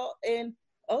there, y'all. And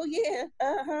oh yeah,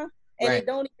 and it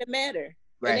don't even matter.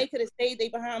 And they could have stayed they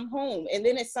behind home. And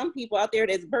then there's some people out there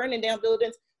that's burning down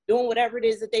buildings, doing whatever it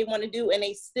is that they want to do, and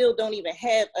they still don't even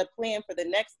have a plan for the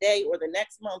next day or the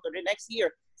next month or the next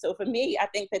year. So for me, I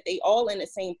think that they all in the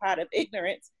same pot of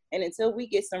ignorance. And until we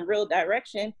get some real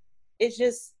direction, it's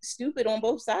just stupid on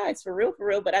both sides, for real, for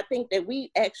real. But I think that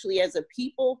we actually, as a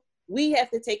people, we have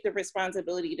to take the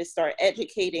responsibility to start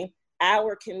educating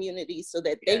our communities so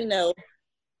that they know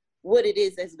what it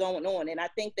is that's going on. And I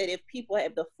think that if people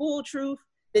have the full truth,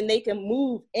 then they can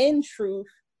move in truth,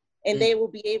 and they will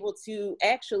be able to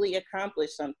actually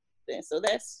accomplish something. So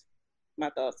that's my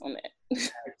thoughts on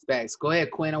that. Facts. Go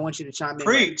ahead, Quinn. I want you to chime in.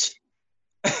 Preach.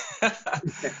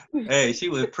 Hey, she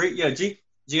was preach. Yeah,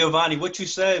 Giovanni, what you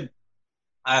said,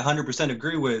 I 100%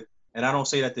 agree with. And I don't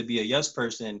say that to be a yes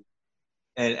person.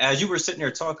 And as you were sitting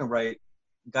there talking, right,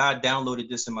 God downloaded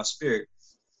this in my spirit.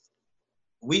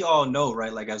 We all know,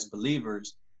 right, like as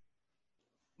believers,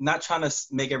 not trying to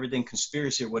make everything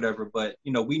conspiracy or whatever, but,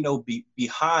 you know, we know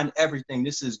behind everything,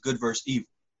 this is good versus evil.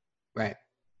 Right.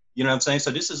 You know what I'm saying?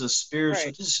 So this is a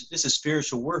spiritual, this is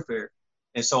spiritual warfare.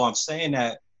 And so I'm saying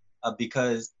that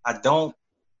because I don't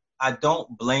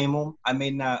blame them. I may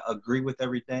not agree with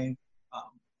everything,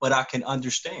 but I can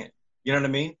understand. You know what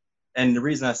I mean? And the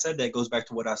reason I said that goes back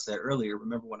to what I said earlier.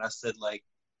 Remember when I said, like,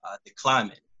 the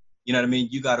climate, you know what I mean?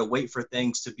 You got to wait for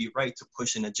things to be right to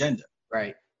push an agenda.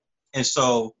 Right. And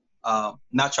so,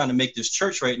 not trying to make this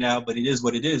church right now, but it is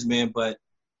what it is, man. But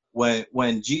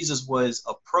when Jesus was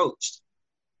approached,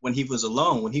 when he was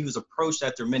alone, when he was approached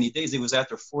after many days, it was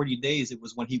after 40 days, it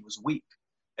was when he was weak.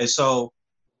 And so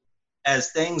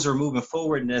as things are moving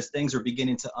forward and as things are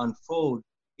beginning to unfold,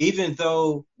 even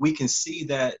though we can see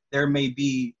that there may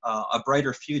be a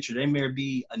brighter future, there may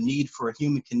be a need for a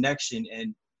human connection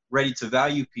and ready to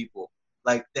value people,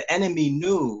 like the enemy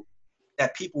knew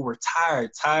that people were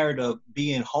tired of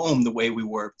being home the way we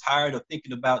were, tired of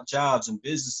thinking about jobs and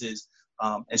businesses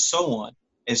and so on.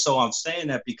 And so I'm saying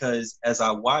that because as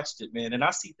I watched it, man, and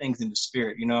I see things in the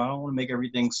spirit, you know, I don't want to make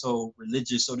everything so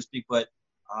religious, so to speak, but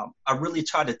I really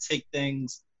try to take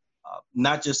things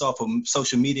not just off of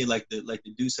social media, like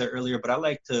the dude said earlier, but I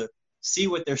like to see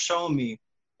what they're showing me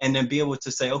and then be able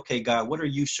to say, okay, God, what are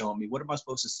you showing me? What am I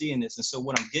supposed to see in this? And so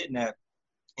what I'm getting at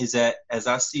is that as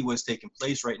I see what's taking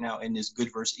place right now in this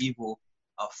good versus evil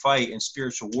fight and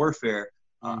spiritual warfare,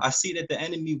 I see that the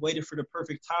enemy waited for the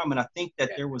perfect time. And I think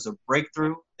that there was a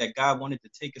breakthrough that God wanted to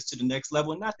take us to the next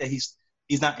level. Not that he's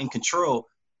not in control,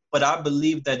 but I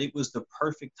believe that it was the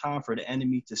perfect time for the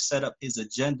enemy to set up his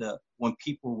agenda when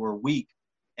people were weak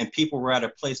and people were at a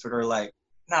place where they're like,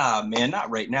 nah, man, not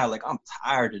right now. Like, I'm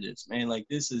tired of this, man. Like,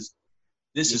 this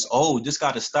is old. This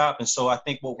got to stop. And so I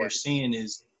think what we're seeing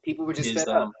is people were just fed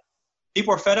up.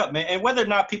 People are fed up, man. And whether or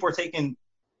not people are taking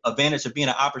advantage of being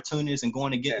an opportunist and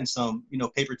going and getting some, you know,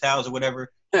 paper towels or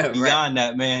whatever, beyond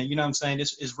that, man, you know what I'm saying?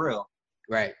 This is real.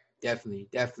 Right.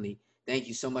 Definitely. Thank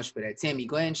you so much for that. Tammie,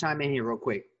 go ahead and chime in here real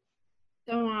quick.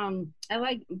 So I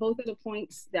like both of the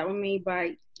points that were made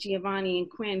by Giovanni and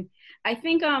Quinn. I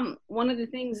think one of the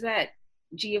things that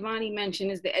Giovanni mentioned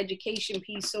is the education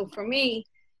piece. So for me,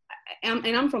 and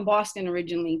I'm from Boston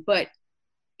originally, but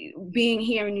being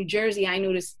here in New Jersey, I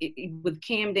noticed with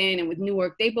Camden and with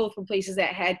Newark, they both were places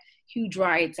that had huge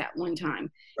riots at one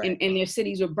time, and their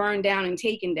cities were burned down and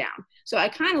taken down. So I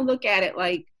kind of look at it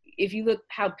like, if you look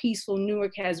how peaceful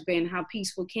Newark has been, how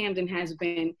peaceful Camden has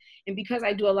been, and because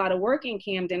I do a lot of work in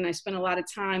Camden, I spend a lot of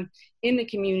time in the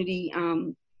community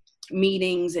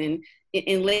meetings and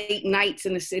in late nights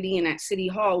in the city and at City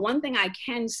Hall. One thing I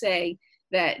can say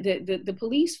that the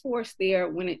police force there,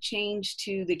 when it changed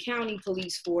to the county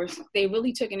police force, they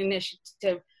really took an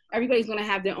initiative. Everybody's going to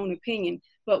have their own opinion,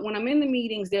 But when I'm in the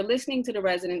meetings, they're listening to the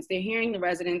residents, they're hearing the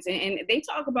residents, and they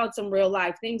talk about some real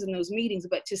life things in those meetings.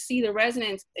 But to see the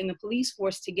residents and the police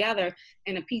force together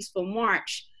in a peaceful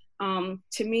march,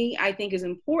 to me, I think is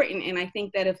important. And I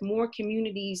think that if more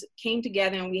communities came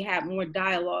together and we had more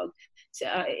dialogue,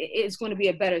 it's going to be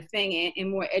a better thing, and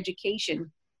more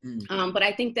education. But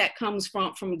I think that comes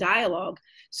from dialogue.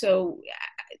 So,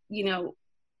 you know,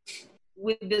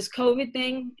 with this COVID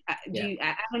thing,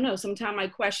 I don't know. Sometimes I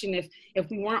question if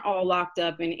we weren't all locked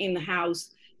up and in the house,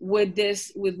 with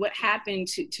what happened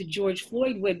to George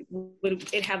Floyd, would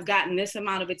it have gotten this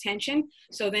amount of attention?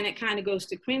 So then it kind of goes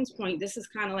to Quinn's point. This is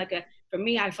kind of like for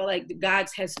me, I feel like God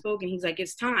has spoken. He's like,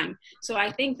 it's time. So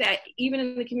I think that even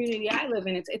in the community I live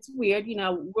in, it's weird. You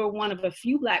know, we're one of a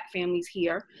few Black families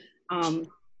here.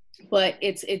 But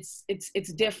it's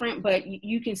different, but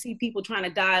you can see people trying to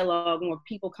dialogue, or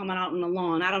people coming out on the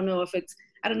lawn. I don't know if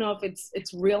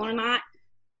it's real or not,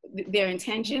 their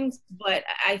intentions, but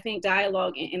I think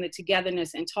dialogue and the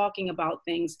togetherness and talking about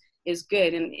things is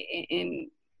good.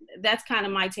 And that's kind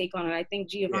of my take on it. I think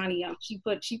Giovanni, she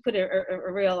put a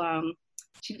real,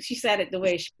 she said it the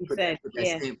way she said. Put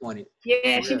that stamp on it.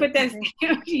 Yeah, she put that.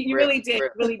 You really did.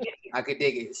 I could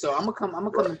dig it. So I'm gonna come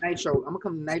to Nitro. I'm gonna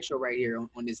come to Nitro right here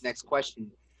on this next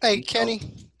question. Hey, Kenny.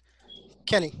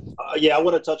 Yeah, I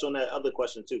want to touch on that other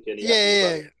question too, Kenny.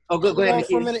 Yeah. Oh, go ahead.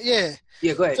 For a minute.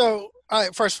 Yeah, go ahead. So, all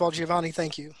right, first of all, Giovanni,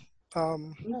 thank you.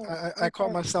 I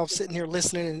caught myself sitting here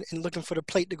listening and looking for the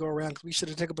plate to go around, because we should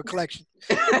have taken up a collection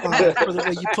for the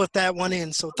way you put that one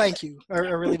in. So thank you. I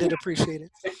really did appreciate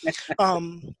it.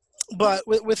 But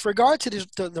with regard to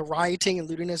the rioting and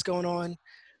looting that's going on,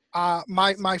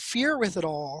 my fear with it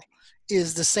all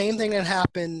is the same thing that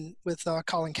happened with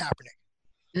Colin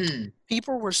Kaepernick.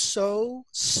 People were so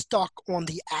stuck on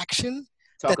the action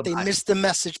that they missed the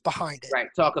message behind it. Right.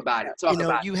 Talk about it.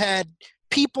 You had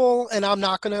people, and I'm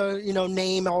not going to,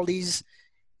 name all these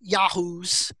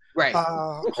yahoos, right?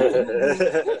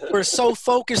 Who were so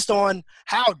focused on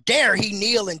how dare he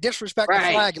kneel and disrespect the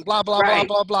flag and blah, blah, blah,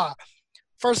 blah, blah.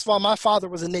 First of all, my father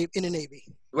was in the Navy.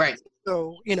 Right.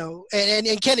 So,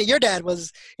 and Kenny, your dad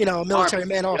was, a military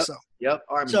man also. Yep.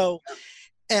 Army. So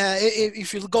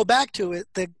if you go back to it,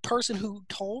 the person who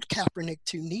told Kaepernick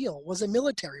to kneel was a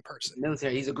military person.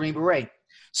 He's a Green Beret.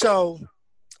 So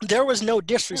there was no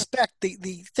disrespect.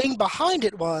 The thing behind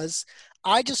it was,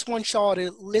 I just want y'all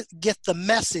to get the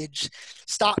message.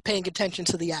 Stop paying attention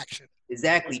to the action.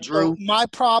 Exactly, Drew. So my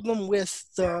problem with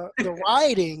the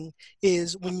rioting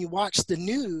is when you watch the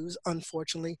news,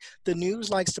 unfortunately, the news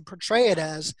likes to portray it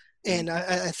as, and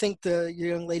I think the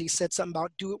young lady said something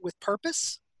about do it with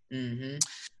purpose. Mm-hmm.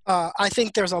 I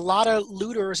think there's a lot of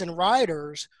looters and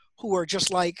rioters who are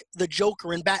just like the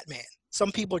Joker and Batman.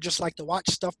 Some people just like to watch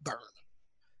stuff burn.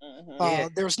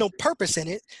 There's no purpose in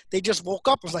it. They just woke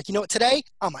up and was like, you know what, today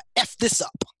I'm going to F this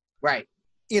up. Right.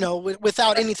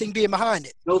 Without anything being behind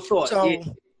it. No thought. So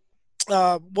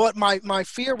what my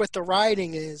fear with the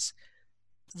rioting is,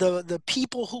 the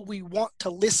people who we want to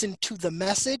listen to the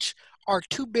message are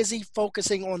too busy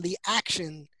focusing on the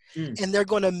action, and they're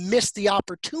going to miss the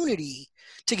opportunity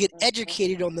to get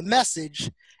educated on the message,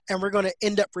 and we're going to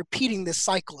end up repeating this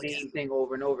cycle again. Same thing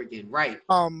over and over again. Right.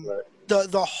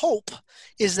 The hope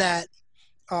is that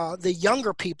the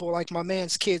younger people, like my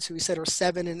man's kids, who he said are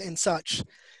 7 and such,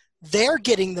 they're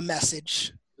getting the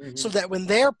message, so that when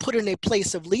they're put in a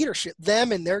place of leadership,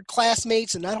 them and their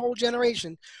classmates and that whole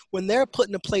generation, when they're put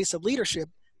in a place of leadership,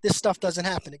 this stuff doesn't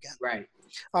happen again. Right.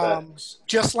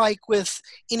 Just like with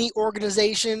any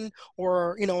organization,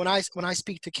 or when I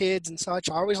speak to kids and such,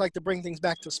 I always like to bring things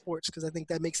back to sports, because I think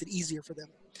that makes it easier for them.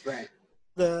 Right.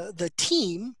 The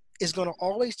team is going to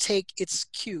always take its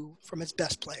cue from its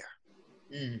best player.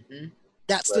 Mm-hmm.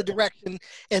 That's the direction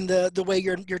and the way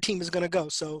your team is going to go.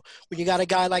 So when you got a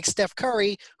guy like Steph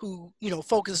Curry who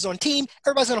focuses on team,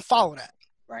 everybody's going to follow that.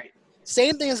 Right.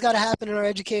 Same thing has got to happen in our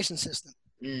education system.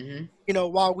 Mm-hmm.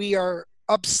 While we are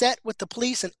upset with the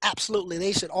police, and absolutely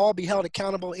they should all be held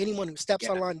accountable, anyone who steps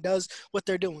on line does what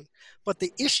they're doing, but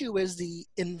the issue is the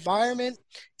environment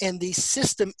and the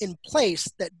system in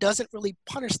place that doesn't really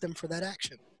punish them for that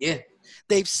action.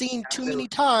 They've seen too many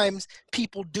times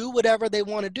people do whatever they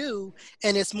want to do,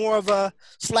 and it's more of a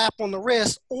slap on the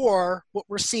wrist, or what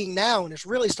we're seeing now, and it's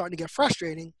really starting to get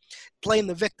frustrating, blame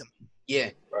the victim.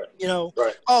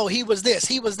 Oh, he was this,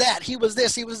 he was that, he was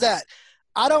this, he was that.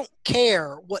 I don't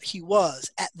care what he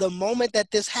was. At the moment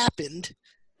that this happened,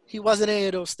 he wasn't any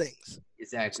of those things.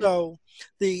 Exactly. So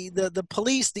the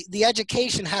police, the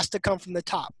education has to come from the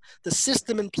top. The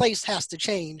system in place has to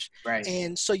change. Right.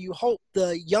 And so you hope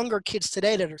the younger kids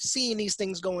today that are seeing these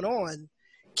things going on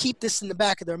keep this in the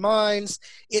back of their minds.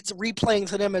 It's replaying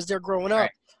to them as they're growing up.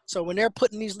 Right. So when they're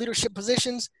put in these leadership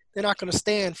positions, they're not going to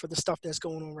stand for the stuff that's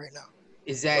going on right now.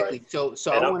 Exactly. Right.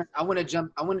 So I want to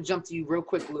jump to you real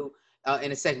quick, Lou,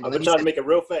 in a second. I'm gonna try to make it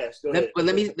real fast. Go ahead. But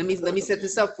let me set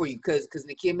this up for you because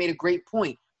Nikia made a great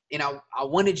point, and I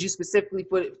wanted you specifically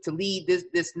to lead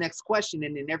this next question,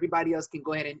 and then everybody else can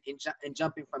go ahead and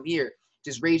jump in from here.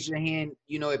 Just raise your hand,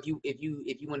 you know, if you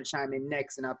want to chime in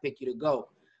next, and I'll pick you to go.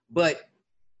 But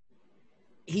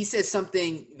he said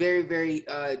something very, very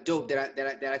dope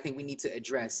that I think we need to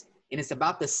address, and it's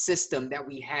about the system that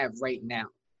we have right now,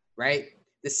 right?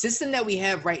 The system that we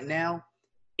have right now,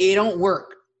 it don't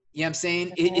work. You know what I'm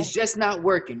saying? It's just not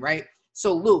working, right?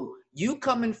 So Lou, you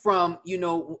coming from, you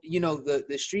know,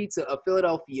 the streets of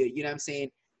Philadelphia, you know what I'm saying?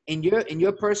 In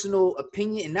your personal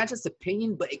opinion, and not just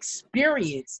opinion, but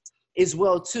experience as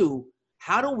well too,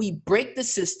 how do we break the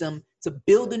system to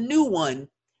build a new one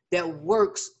that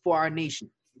works for our nation?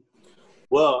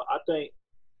 Well,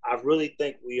 I really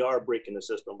think we are breaking the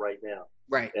system right now.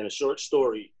 Right. And a short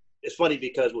story, it's funny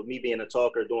because with me being a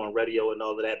talker, doing radio and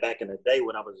all of that back in the day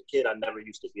when I was a kid, I never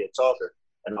used to be a talker.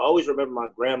 And I always remember my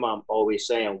grandma always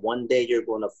saying, one day you're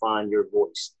going to find your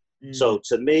voice. Mm-hmm. So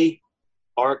to me,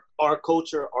 our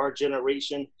culture, our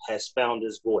generation has found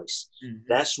its voice. Mm-hmm.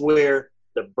 That's where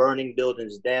the burning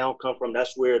buildings down come from.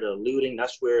 That's where the looting,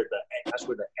 that's where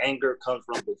the anger comes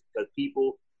from, because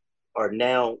people are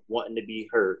now wanting to be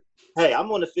heard. Hey,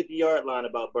 I'm on the 50-yard line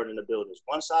about burning the buildings.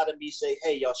 One side of me say,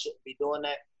 hey, y'all shouldn't be doing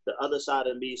that. The other side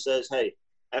of me says, hey,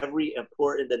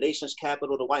 the nation's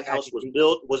capital, the White House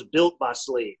was built by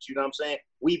slaves. You know what I'm saying?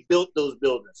 We built those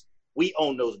buildings. We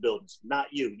own those buildings, not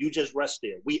you. You just rest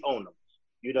there. We own them.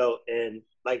 You know, and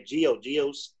like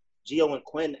Gio and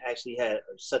Quinn actually had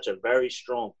such a very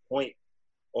strong point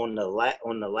on the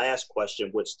last question,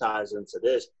 which ties into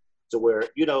this, to where,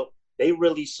 you know, they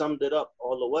really summed it up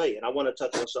all the way. And I want to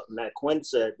touch on something that Quinn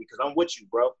said, because I'm with you,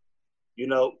 bro. You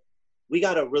know, we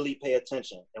got to really pay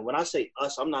attention. And when I say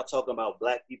us, I'm not talking about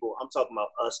black people. I'm talking about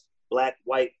us, black,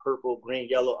 white, purple, green,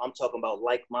 yellow. I'm talking about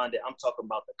like-minded. I'm talking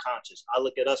about the conscious. I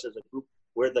look at us as a group.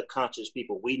 We're the conscious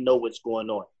people. We know what's going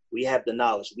on. We have the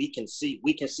knowledge. We can see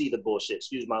the bullshit.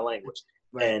 Excuse my language.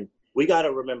 Right. And we got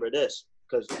to remember this,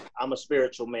 because I'm a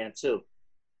spiritual man too.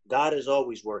 God is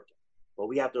always working. But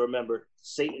we have to remember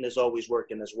Satan is always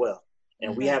working as well.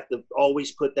 And we have to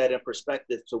always put that in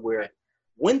perspective to where,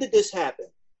 when did this happen?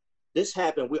 This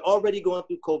happened. We're already going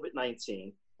through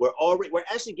COVID-19. We're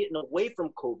actually getting away from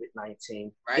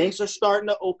COVID-19. Right. Things are starting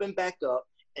to open back up.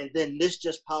 And then this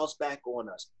just piles back on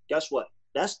us. Guess what?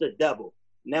 That's the devil.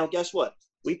 Now, guess what?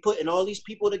 We putting all these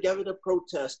people together to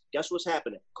protest. Guess what's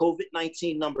happening?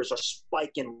 COVID-19 numbers are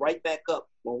spiking right back up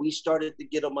when we started to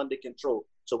get them under control.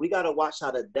 So we got to watch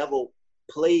how the devil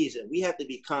plays, and we have to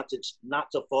be conscious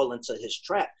not to fall into his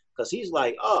trap, because he's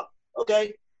like, oh,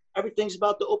 okay, everything's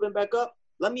about to open back up.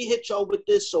 Let me hit y'all with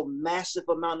this so massive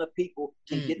amount of people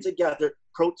can get together,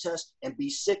 protest, and be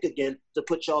sick again to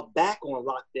put y'all back on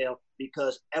lockdown,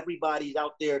 because everybody's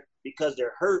out there because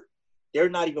they're hurt. They're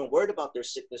not even worried about their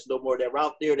sickness no more. They're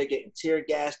out there, they're getting tear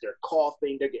gassed, they're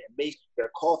coughing, they're getting maced,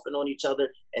 they're coughing on each other.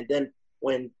 And then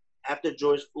after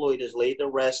George Floyd is laid to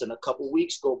rest and a couple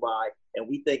weeks go by, and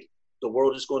we think the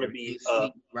world is going to be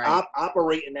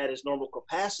operating at its normal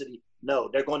capacity, no,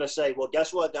 they're going to say, well,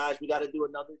 guess what, guys? We got to do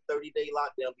another 30-day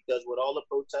lockdown, because with all the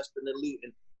protesting and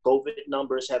looting, COVID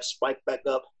numbers have spiked back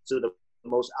up to the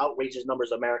most outrageous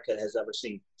numbers America has ever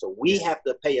seen. So we have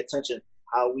to pay attention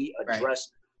how we address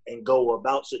and go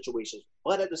about situations,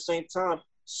 but at the same time,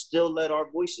 still let our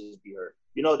voices be heard.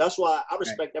 You know, that's why I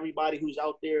respect everybody who's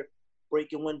out there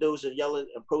breaking windows and yelling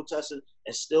and protesting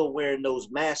and still wearing those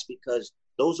masks, because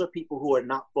those are people who are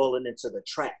not falling into the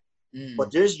trap.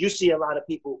 But you see a lot of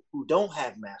people who don't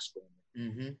have masks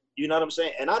on. You know what I'm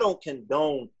saying? And I don't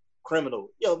condone criminal.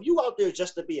 Yo, if you out there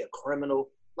just to be a criminal,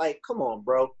 like, come on,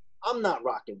 bro. I'm not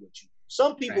rocking with you.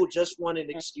 Some people just want an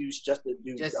excuse just to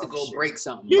do just to go shit. Break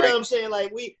something. You know what I'm saying?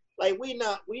 Like we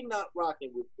not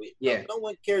rocking with no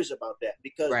one cares about that,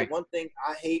 because the one thing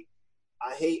I hate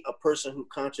a person who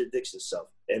contradicts himself.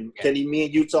 And Kenny, me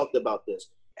and you talked about this.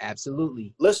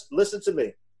 Absolutely. Listen to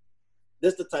me.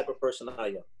 This is the type of person I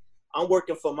am. I'm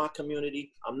working for my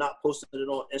community. I'm not posting it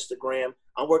on Instagram.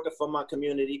 I'm working for my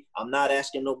community. I'm not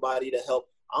asking nobody to help.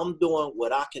 I'm doing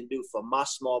what I can do for my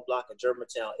small block of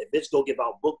Germantown. If it's go give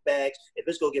out book bags, if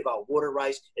it's go give out water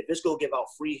rights, if it's go give out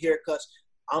free haircuts,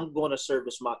 I'm going to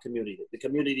service my community, the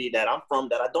community that I'm from,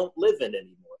 that I don't live in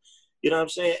anymore. You know what I'm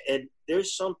saying? And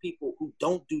there's some people who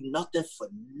don't do nothing for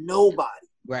nobody.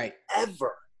 Right.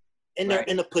 Ever. And they're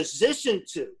in a position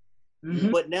to.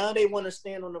 But now they want to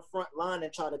stand on the front line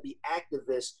and try to be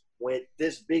activists with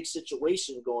this big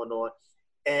situation going on.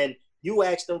 And you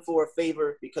ask them for a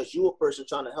favor because you're a person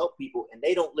trying to help people, and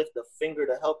they don't lift a finger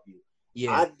to help you.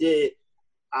 Yeah.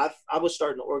 I was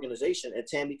starting an organization, and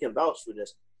Tammie can vouch for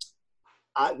this.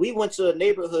 We went to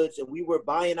neighborhoods and we were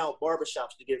buying out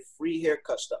barbershops to get free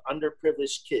haircuts to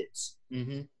underprivileged kids.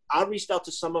 I reached out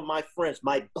to some of my friends,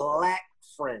 my black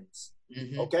friends,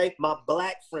 okay? My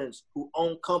black friends who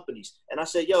own companies. And I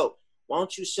said, yo, why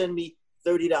don't you send me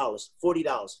 $30, $40,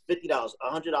 $50,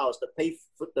 $100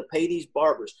 to pay these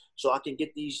barbers so I can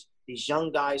get these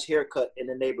young guys haircut in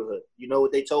the neighborhood. You know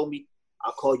what they told me?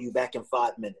 I'll call you back in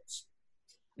 5 minutes.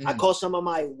 I called some of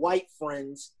my white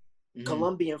friends,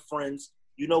 Colombian friends.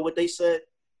 You know what they said?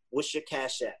 What's your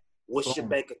cash app? What's your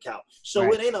bank account?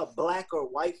 So it ain't a black or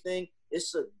white thing.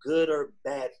 It's a good or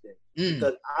bad thing.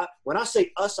 Because when I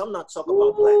say us, I'm not talking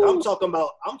about black. I'm talking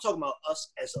about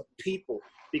us as a people.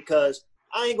 Because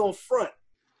I ain't gonna front.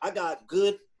 I got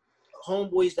good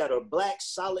homeboys that are black,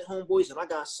 solid homeboys, and I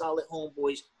got solid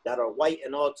homeboys that are white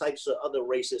and all types of other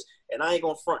races. And I ain't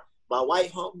gonna front. My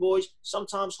white homeboys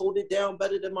sometimes hold it down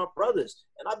better than my brothers.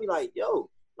 And I be like, yo,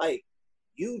 like,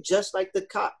 you just like the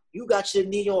cop. You got your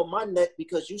knee on my neck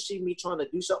because you see me trying to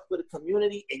do something for the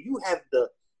community, and you have the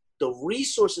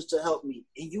resources to help me,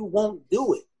 and you won't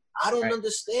do it. I don't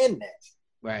understand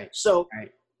that. So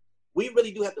we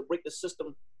really do have to break the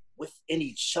system within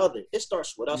each other. It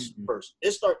starts with us first.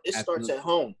 It starts at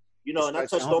home. You know, and I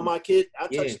touched on my kids. I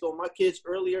touched on my kids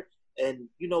earlier. And,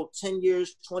 you know, 10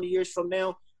 years, 20 years from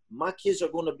now, my kids are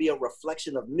going to be a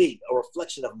reflection of me, a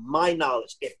reflection of my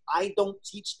knowledge. If I don't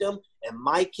teach them and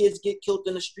my kids get killed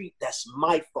in the street, that's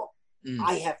my fault.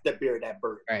 I have to bear that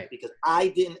burden because I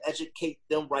didn't educate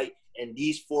them right in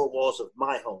these four walls of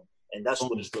my home. And that's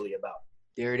what it's really about.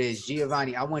 There it is.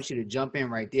 Giovanni, I want you to jump in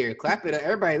right there. Clap it up.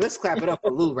 Everybody, let's clap it up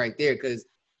for Lou right there, because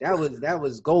that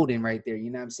was golden right there.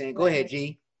 You know what I'm saying? Go ahead,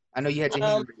 G. I know you had your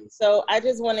hand raised. So I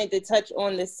just wanted to touch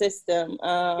on the system.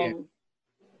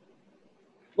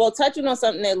 Well, touching on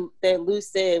something that Lou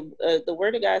said, the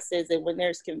Word of God says that when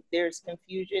there's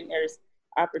confusion, there's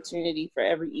opportunity for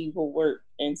every evil work.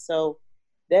 And so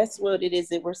that's what it is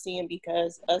that we're seeing,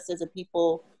 because us as a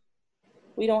people,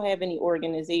 we don't have any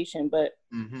organization. But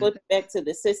flipping back to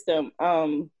the system,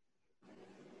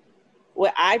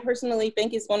 what I personally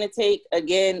think it's going to take,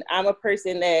 again, I'm a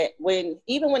person that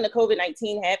even when the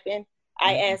COVID-19 happened,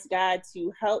 I asked God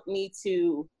to help me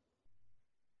to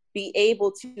be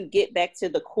able to get back to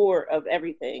the core of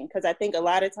everything. Because I think a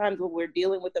lot of times when we're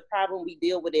dealing with the problem, we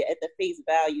deal with it at the face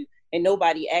value, and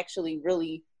nobody actually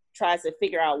really tries to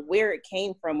figure out where it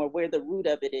came from or where the root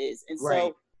of it is. And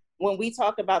so when we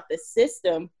talk about the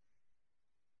system,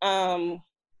 when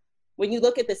you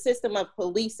look at the system of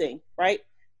policing, right?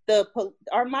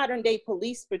 Our modern day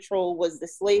police patrol was the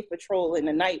slave patrol and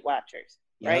the night watchers,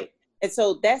 right? And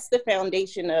so that's the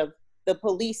foundation of the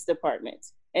police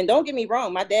departments. And don't get me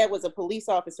wrong, my dad was a police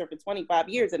officer for 25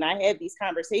 years, and I had these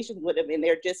conversations with him, and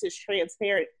they're just as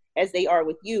transparent as they are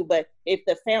with you. But if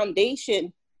the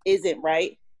foundation isn't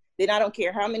right, then I don't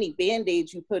care how many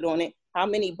Band-Aids you put on it, how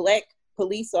many black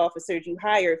police officers you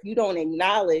hire. If you don't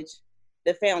acknowledge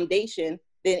the foundation,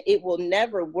 then it will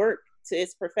never work to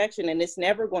its perfection, and it's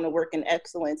never going to work in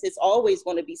excellence. It's always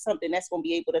going to be something that's going to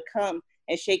be able to come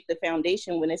and shake the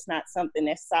foundation when it's not something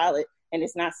that's solid, and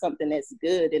it's not something that's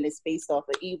good, and it's based off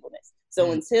of evilness.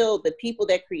 So until the people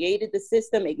that created the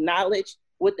system acknowledge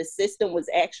what the system was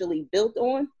actually built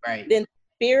on, then the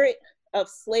spirit of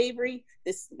slavery,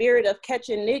 the spirit of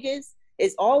catching niggas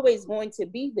is always going to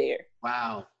be there.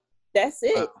 Wow. That's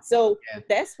it. So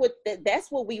that's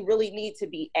what we really need to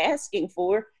be asking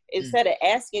for. Instead of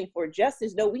asking for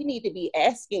justice, no, we need to be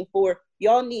asking for,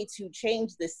 y'all need to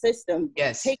change the system.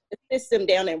 Take the system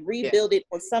down and rebuild it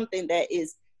on something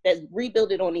that's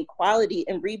rebuild it on equality,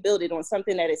 and rebuild it on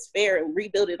something that is fair, and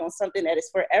rebuild it on something that is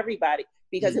for everybody,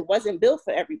 because it wasn't built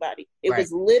for everybody. It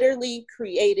was literally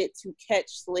created to catch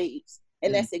slaves.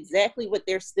 And that's exactly what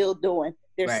they're still doing.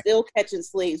 They're still catching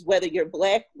slaves, whether you're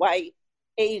black, white,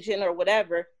 Asian, or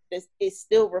whatever. It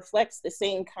still reflects the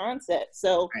same concept.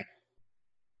 So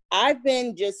I've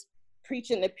been just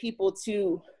preaching to people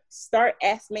to start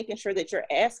making sure that you're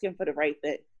asking for the right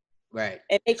thing.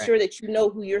 And make sure that you know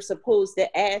who you're supposed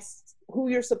to ask, who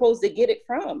you're supposed to get it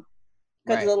from.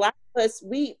 Because a lot of us,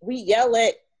 we yell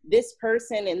at this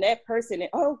person and that person, and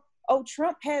oh,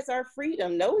 Trump has our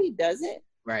freedom. No, he doesn't.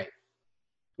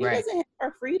 He doesn't have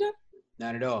our freedom.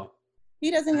 Not at all.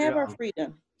 He doesn't have our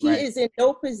freedom. He is in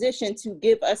no position to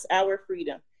give us our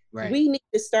freedom. We need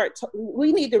to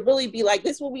we need to really be like,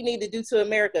 this is what we need to do to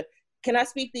America. can I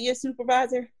speak to your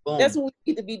supervisor? Boom. That's what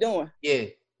we need to be doing. Yeah,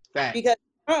 fact. Because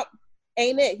Trump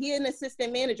ain't it. He an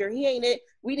assistant manager. He ain't it.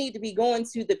 We need to be going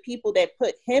to the people that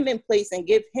put him in place and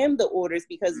give him the orders,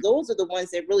 because those are the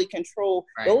ones that really control.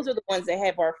 Right. Those are the ones that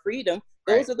have our freedom.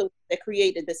 Those are the ones that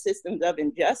created the systems of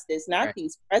injustice, not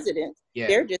these presidents. Yeah.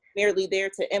 They're just merely there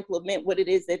to implement what it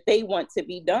is that they want to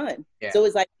be done. Yeah. So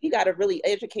it's like, we got to really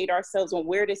educate ourselves on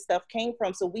where this stuff came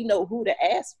from so we know who to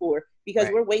ask for, because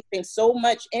we're wasting so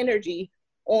much energy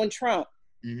on Trump.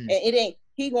 And it ain't,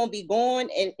 he going to be gone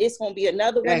and it's going to be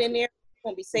another one in there.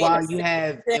 Gonna be saying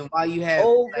while you have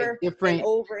over like different and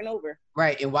over and over,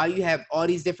 right? And while you have all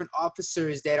these different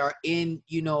officers that are in,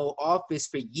 you know, office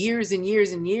for years and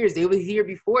years and years, they were here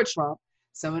before Trump.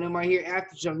 Some of them are here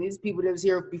after Trump. These people that was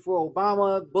here before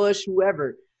Obama, Bush,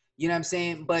 whoever. You know what I'm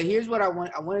saying? But here's what I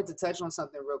wanted to touch on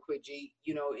something real quick, G.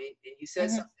 You know, and you said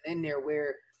something in there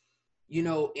where, you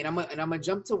know, and I'm gonna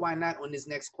jump to why not on this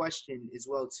next question as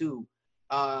well too.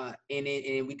 And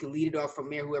we can lead it off from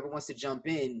there. Whoever wants to jump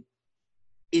in.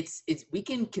 It's we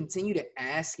can continue to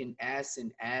ask and ask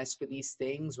and ask for these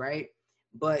things, right?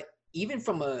 But even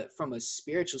from a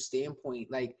spiritual standpoint,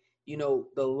 like, you know,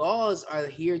 the laws are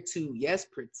here to, yes,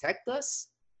 protect us,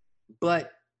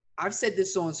 but I've said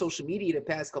this on social media the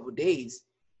past couple of days,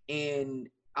 and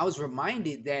I was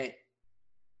reminded that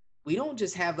we don't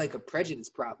just have like a prejudice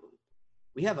problem,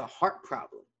 we have a heart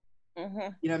problem. You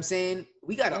know what I'm saying?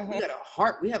 We have a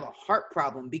heart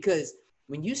problem, because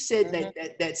when you said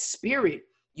that spirit,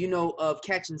 you know, of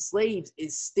catching slaves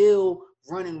is still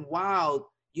running wild,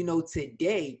 you know,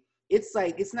 today. It's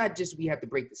like, it's not just we have to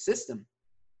break the system.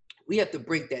 We have to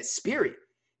break that spirit.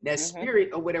 That spirit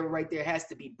or whatever right there has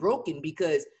to be broken,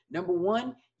 because number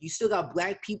one, you still got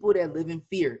Black people that live in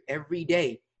fear every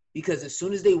day, because as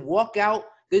soon as they walk out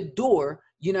the door,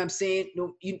 you know what I'm saying?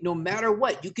 No matter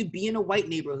what, you could be in a white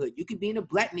neighborhood, you could be in a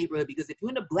Black neighborhood, because if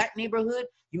you're in a Black neighborhood,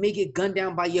 you may get gunned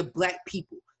down by your Black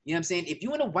people. You know what I'm saying? If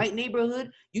you're in a white neighborhood,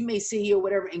 you may sit here or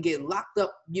whatever and get locked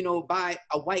up, you know, by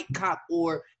a white cop,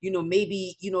 or, you know,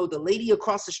 maybe, you know, the lady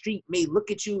across the street may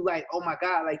look at you like, oh my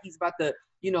God, like he's about to,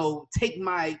 you know, take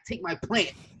my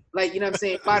plant. Like, you know what I'm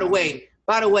saying? By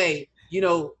the way, you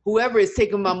know, whoever is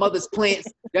taking my mother's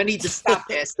plants, y'all need to stop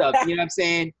that stuff. You know what I'm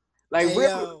saying? Like,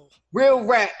 real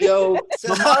rap, yo.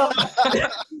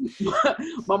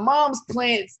 My mom's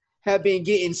plants have been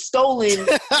getting stolen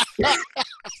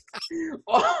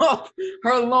off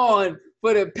her lawn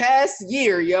for the past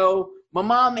year, yo. My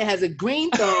mom has a green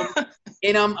thumb,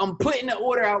 and I'm putting the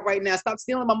order out right now. Stop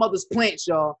stealing my mother's plants,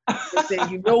 y'all. I'm saying,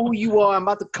 you know who you are. I'm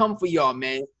about to come for y'all,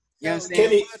 man. You know what I'm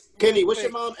saying? Kenny, what's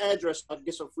your mom's address? I can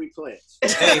get some free plants.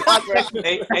 Hey,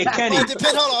 Kenny.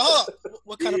 Hold on.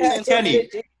 What kind of plants?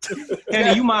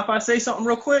 Kenny, you mind if I say something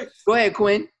real quick? Go ahead,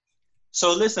 Quinn.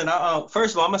 So listen,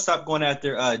 first of all, I'm gonna stop going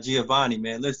after Giovanni,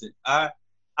 man. Listen, I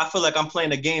feel like I'm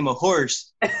playing a game of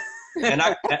horse, and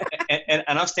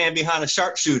I'm standing behind a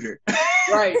sharpshooter.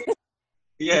 Right.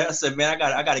 Yeah, I said, man,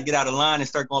 I gotta get out of line and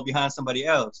start going behind somebody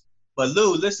else. But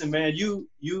Lou, listen, man,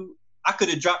 I could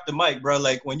have dropped the mic, bro.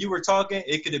 Like, when you were talking,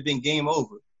 it could have been game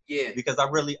over. Yeah. Because I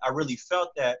really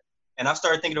felt that, and I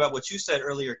started thinking about what you said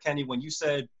earlier, Kenny, when you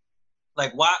said,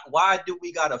 like, why do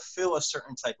we gotta feel a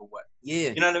certain type of way? Yeah.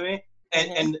 You know what I mean?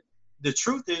 And the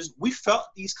truth is, we felt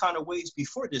these kind of ways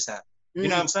before this happened. You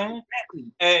know what I'm saying?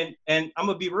 Exactly. And I'm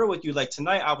gonna be real with you. Like,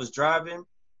 tonight I was driving,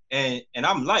 and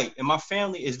I'm light, and my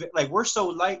family is like, we're so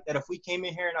light that if we came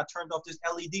in here and I turned off this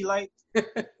LED light,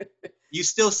 you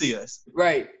still see us.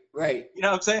 Right. You know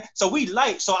what I'm saying? So we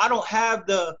light, so I don't have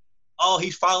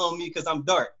he's following me because I'm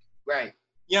dark. Right.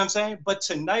 You know what I'm saying? But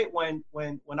tonight when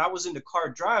I was in the car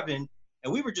driving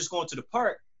and we were just going to the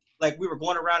park, like, we were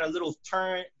going around a little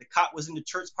turn, the cop was in the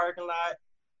church parking lot,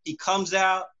 he comes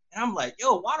out, and I'm like,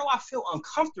 yo, why do I feel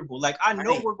uncomfortable? Like, I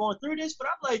know we're going through this, but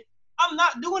I'm like, I'm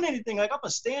not doing anything. Like, I'm a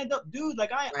stand-up dude.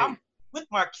 Like, I'm with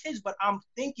my kids, but I'm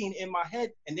thinking in my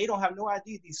head, and they don't have no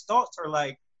idea. These thoughts are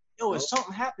like, yo, if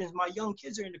something happens, my young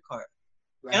kids are in the car.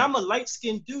 Right. And I'm a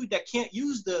light-skinned dude that can't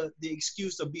use the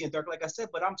excuse of being dark, like I said,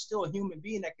 but I'm still a human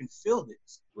being that can feel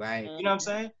this. Right. You know what I'm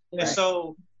saying? Right. And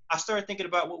so I started thinking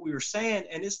about what we were saying,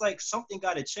 and it's like something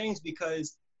got to change,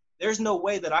 because there's no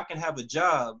way that I can have a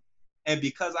job, and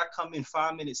because I come in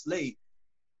 5 minutes late,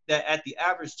 that at the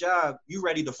average job, you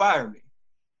ready to fire me.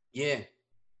 Yeah.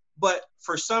 But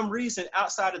for some reason,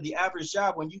 outside of the average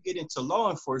job, when you get into law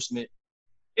enforcement,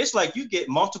 it's like you get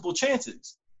multiple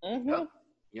chances. Yep.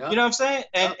 You know what I'm saying?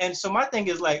 And so my thing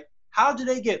is, like, how do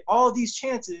they get all these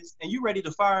chances and you ready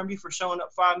to fire me for showing up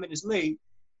 5 minutes late,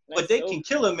 but they can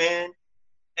kill a man?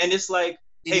 And it's like,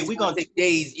 hey, we're gonna take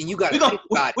days, and you got to think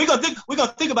about it. We're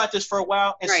gonna think about this for a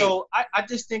while, and Right. so I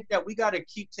just think that we got to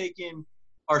keep taking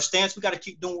our stance. We got to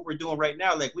keep doing what we're doing right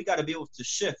now. Like, we got to be able to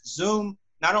shift. Zoom.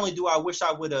 Not only do I wish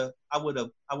I would have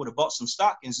bought some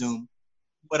stock in Zoom,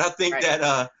 but I think Right.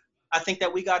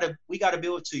 that we gotta be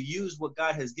able to use what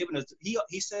God has given us.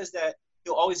 He says that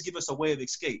He'll always give us a way of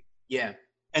escape. Yeah.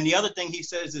 And the other thing He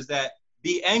says is that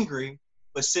be angry,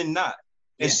 but sin not.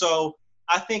 Yeah. And so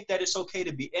I think that it's okay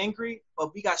to be angry,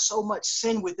 but we got so much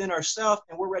sin within ourselves,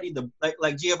 and we're ready to,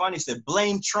 like Giovanni said,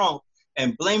 blame Trump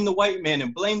and blame the white man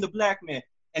and blame the black man.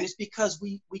 And it's because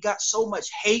we got so much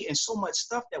hate and so much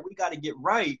stuff that we got to get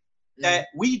right, that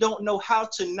we don't know how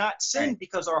to not sin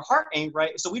because our heart ain't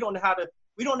right. So we don't know how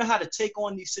to take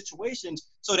on these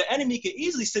situations. So the enemy could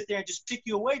easily sit there and just pick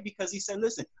you away, because he said,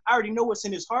 listen, I already know what's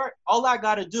in his heart. All I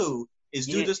got to do is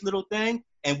do this little thing,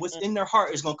 and what's in their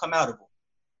heart is going to come out of them.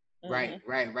 Right.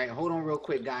 Hold on real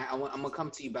quick, guy. I'm gonna come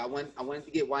to you, but I wanted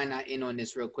to get Ynot in on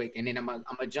this real quick, and then I'm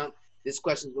gonna jump. This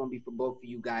question is gonna be for both of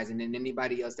you guys, and then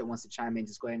anybody else that wants to chime in,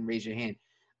 just go ahead and raise your hand.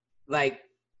 Like,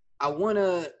 I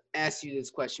wanna ask you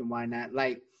this question, Ynot?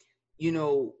 Like, you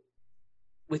know,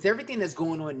 with everything that's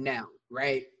going on now,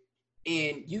 right?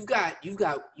 And you've got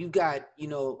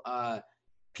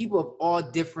people of all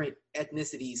different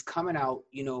ethnicities coming out,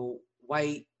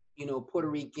 white, Puerto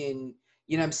Rican,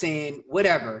 you know what I'm saying?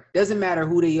 Whatever. Doesn't matter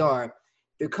who they are.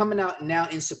 They're coming out now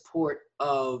in support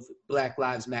of Black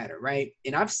Lives Matter, right?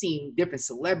 And I've seen different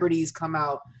celebrities come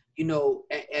out,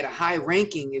 at a high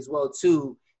ranking as well,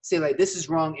 too, say, like, this is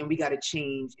wrong and we got to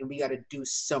change and we got to do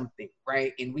something,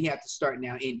 right? And we have to start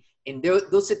now. And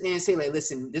they'll sit there and say, like,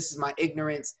 listen, this is my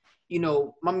ignorance.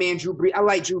 My man Drew Brees, I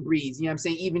like Drew Brees, you know what I'm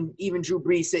saying? Even Drew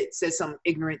Brees said something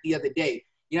ignorant the other day,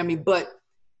 you know what I mean? But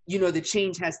the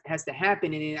change has to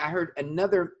happen. And then I heard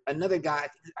another guy,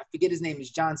 I forget his name, is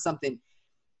John something.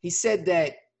 He said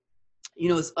that,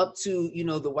 it's up to,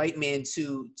 the white man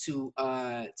to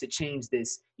change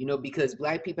this, because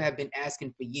Black people have been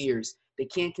asking for years. They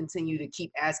can't continue to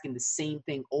keep asking the same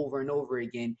thing over and over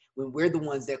again when we're the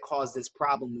ones that caused this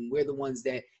problem, and we're the ones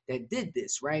that did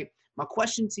this, right? My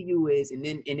question to you is, and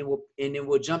then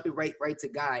we'll jump it right to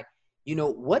Guy.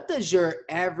 What does your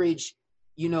average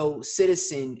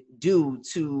citizen do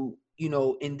to,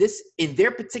 in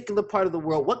their particular part of the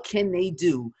world? What can they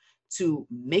do to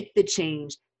make the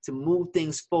change, to move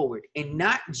things forward? And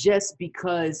not just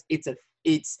because it's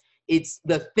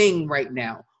the thing right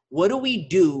now. What do we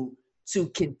do to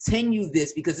continue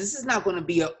this? Because this is not going to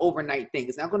be an overnight thing.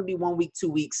 It's not going to be 1 week, 2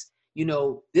 weeks.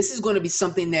 This is going to be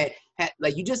something that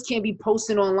like, you just can't be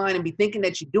posting online and be thinking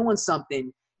that you're doing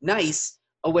something nice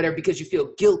or whatever because you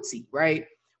feel guilty, right?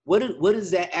 What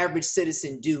does that average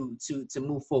citizen do to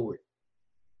move forward?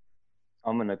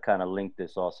 I'm going to kind of link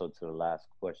this also to the last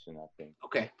question, I think.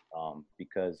 Okay.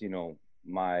 Because,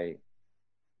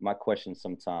 my question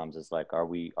sometimes is like, are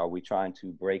we trying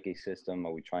to break a system?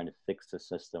 Are we trying to fix the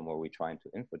system? Or are we trying to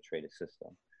infiltrate a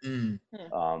system?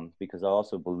 Because I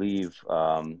also believe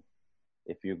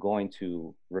if you're going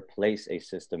to replace a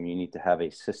system, you need to have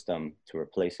a system to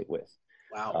replace it with.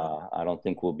 Wow. I don't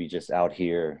think we'll be just out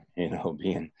here,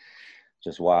 being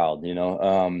just wild,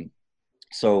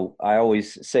 So I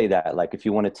always say that, like, if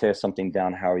you want to tear something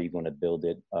down, how are you going to build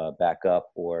it back up?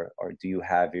 Or do you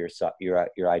have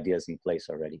your ideas in place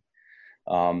already?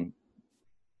 I'm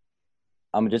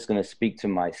just going to speak to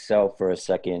myself for a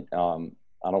second.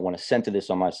 I don't want to center this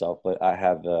on myself, but I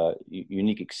have a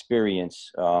unique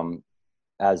experience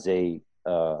as a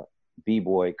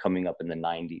B-boy coming up in the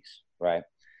 90s, right?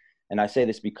 And I say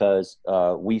this because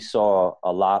we saw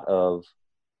a lot of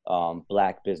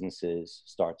Black businesses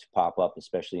start to pop up,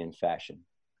 especially in fashion.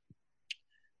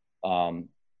 And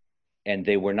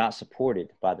they were not supported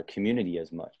by the community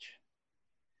as much.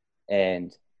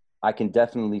 And I can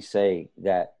definitely say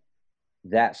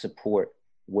that support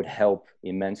would help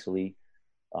immensely,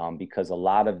 because a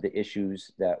lot of the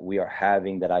issues that we are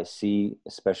having, that I see,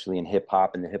 especially in hip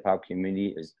hop and the hip hop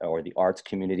community or the arts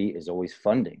community, is always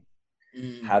funding.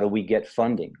 How do we get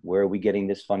funding? Where are we getting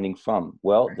this funding from?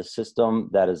 Well, the system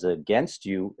that is against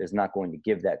you is not going to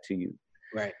give that to you.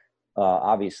 Right.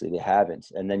 Obviously, they haven't.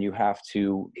 And then you have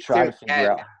to try to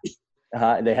figure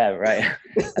out. They have, right?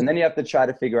 And then you have to try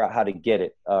to figure out how to get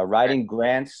it. Writing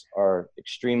grants are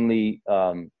extremely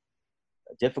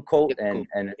difficult, and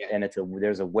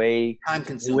there's a way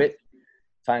to do it.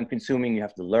 Time consuming. You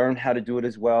have to learn how to do it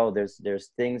as well.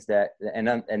 There's things that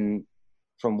and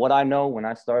from what I know, when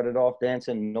I started off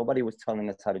dancing, nobody was telling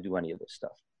us how to do any of this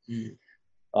stuff.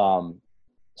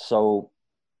 So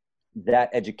that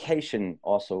education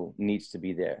also needs to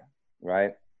be there,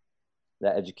 right?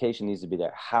 That education needs to be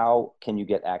there. How can you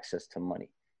get access to money?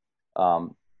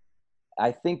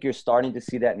 I think you're starting to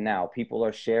see that now. People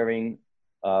are sharing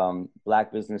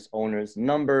Black business owners'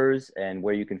 numbers and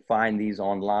where you can find these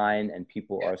online, and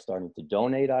people are starting to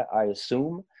donate, I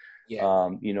assume,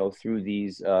 you know, through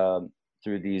these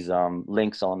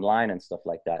links online and stuff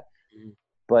like that.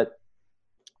 But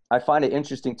I find it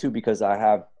interesting too, because I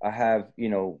have, you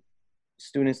know,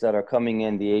 students that are coming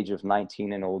in the age of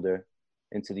 19 and older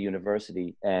into the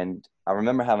university. And I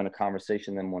remember having a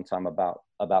conversation with them one time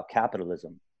about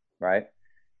capitalism, right?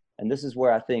 And this is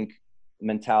where I think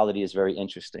mentality is very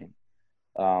interesting.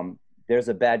 There's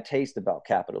a bad taste about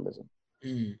capitalism.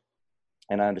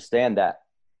 And I understand that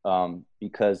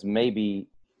because maybe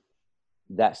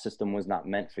that system was not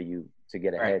meant for you to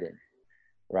get ahead in,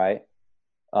 right?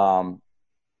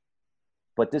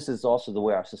 But this is also the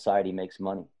way our society makes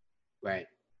money. Right.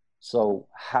 So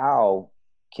how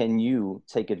can you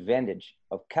take advantage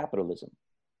of capitalism?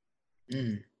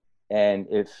 And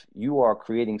if you are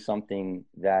creating something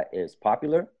that is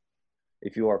popular,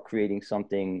 if you are creating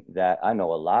something that I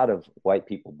know a lot of white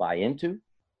people buy into,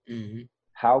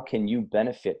 how can you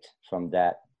benefit from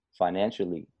that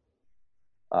financially?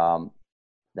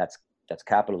 That's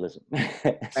capitalism.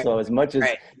 So as much as,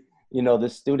 you know, the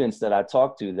students that I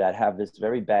talk to that have this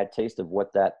very bad taste of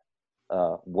what that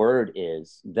word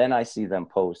is, then I see them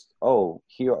post, oh,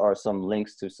 here are some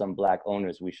links to some Black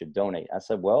owners we should donate. I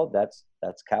said, well, that's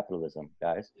capitalism,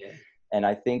 guys. And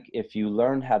I think if you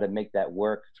learn how to make that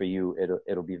work for you,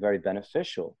 it'll be very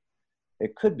beneficial.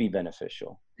 It could be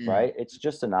beneficial, right? It's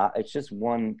just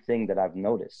one thing that I've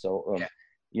noticed. So,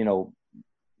 you know,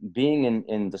 being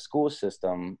in the school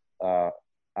system,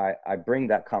 I bring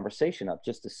that conversation up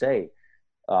just to say,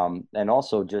 and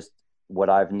also just what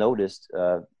I've noticed,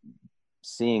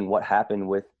 seeing what happened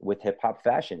with hip hop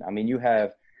fashion. I mean, you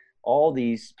have all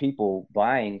these people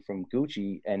buying from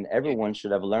Gucci, and everyone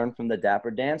should have learned from the Dapper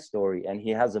Dan story. And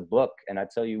he has a book, and I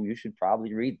tell you, you should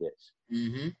probably read this.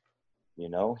 You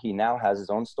know, he now has his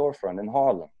own storefront in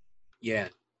Harlem.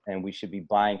 And we should be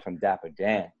buying from Dapper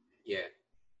Dan.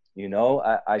 You know,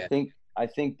 I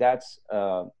think that's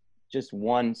just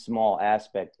one small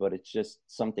aspect, but it's just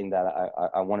something that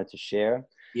I wanted to share.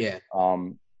 You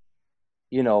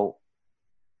know,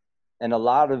 and a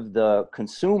lot of the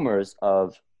consumers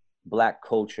of Black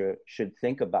culture should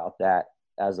think about that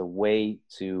as a way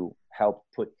to help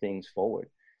put things forward.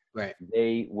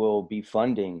 They will be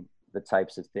funding the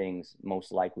types of things,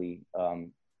 most likely,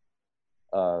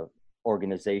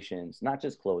 organizations, not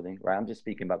just clothing, right? I'm just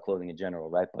speaking about clothing in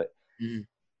general, right? But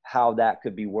how that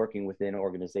could be working within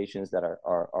organizations that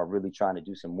are really trying to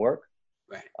do some work,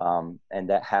 and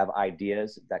that have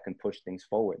ideas that can push things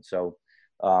forward. So,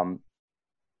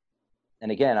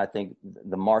 and again, I think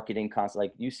the marketing concept,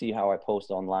 like you see how I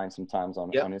post online sometimes on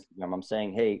Instagram, I'm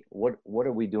saying, hey, what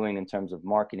are we doing in terms of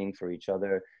marketing for each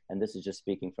other? And this is just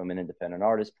speaking from an independent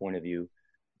artist point of view,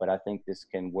 but I think this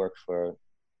can work for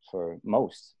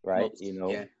most, right? You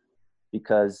know,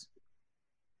 because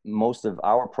most of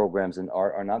our programs in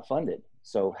art are not funded.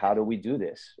 So how do we do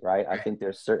this, right? I think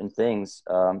there's certain things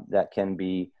that can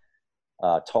be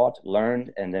taught,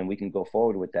 learned, and then we can go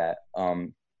forward with that.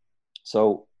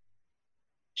 So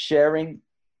sharing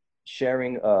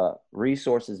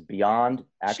resources beyond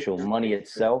actual money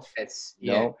itself.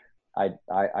 You know,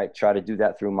 I try to do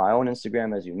that through my own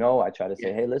Instagram, as you know. I try to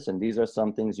say, hey, listen, these are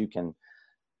some things you can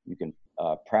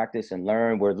practice and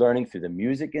learn. We're learning through the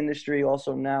music industry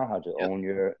also now how to own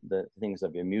the things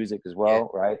of your music as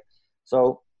well, right?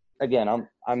 So again,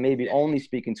 I'm maybe only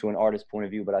speaking to an artist point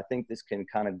of view, but I think this can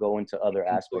kind of go into other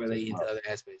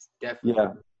aspects.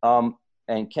 Definitely.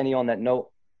 And Kenny, on that note,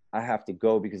 I have to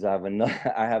go because I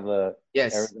have a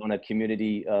Arizona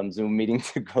community Zoom meeting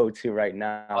to go to right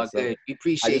now. So good. We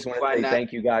appreciate I just want to say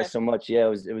thank you guys so much. Yeah,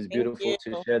 it was beautiful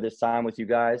to share this time with you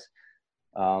guys.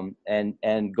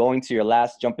 And going to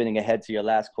jumping ahead to your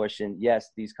last question, yes,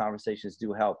 these conversations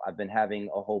do help. I've been having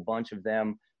a whole bunch of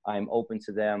them. I am open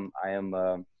to them. I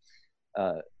am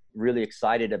really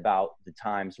excited about the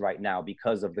times right now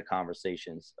because of the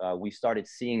conversations. We started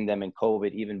seeing them in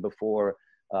COVID even before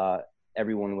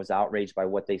everyone was outraged by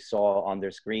what they saw on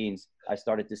their screens. I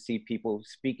started to see people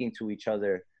speaking to each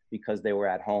other because they were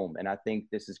at home. And I think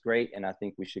this is great. And I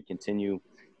think we should continue.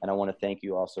 And I want to thank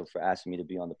you also for asking me to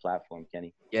be on the platform,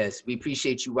 Kenny. Yes, we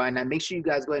appreciate you, Ynot. Make sure you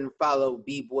guys go ahead and follow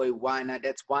BBoy Ynot.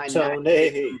 That's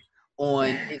Ynot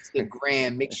on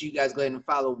Instagram. Make sure you guys go ahead and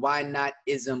follow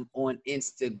Ynotism on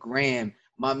Instagram.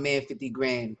 My man, 50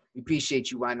 grand. We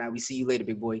appreciate you, Ynot. We see you later,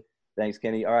 big boy. Thanks,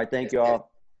 Kenny. All right, thank you all.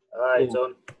 All right,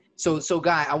 Tony. So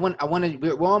Guy,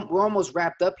 we're almost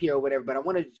wrapped up here or whatever, but I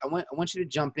want you to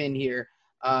jump in here.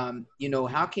 You know,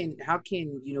 how can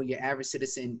you know, your average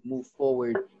citizen move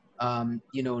forward?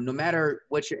 You know, no matter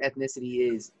what your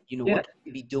ethnicity is, you know, what can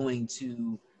you be doing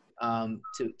to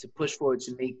push forward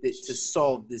to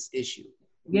solve this issue?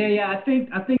 Yeah. I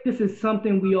think this is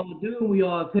something we all do. We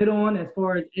all hit on as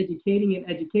far as educating and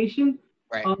education.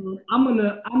 Right. What I'm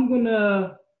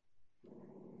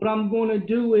gonna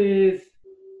do is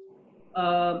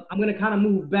I'm gonna kind of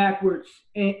move backwards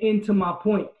into my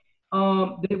point.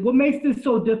 What makes this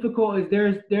so difficult is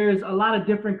there's a lot of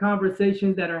different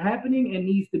conversations that are happening and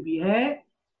needs to be had.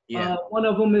 Yeah. One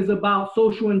of them is about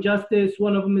social injustice.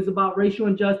 One of them is about racial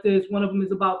injustice. One of them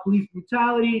is about police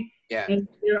brutality. Yeah. And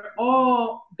they're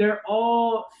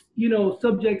all you know,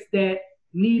 subjects that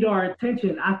need our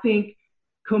attention. I think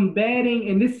combating,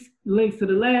 and this links to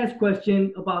the last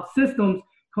question about systems,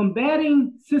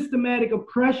 combating systematic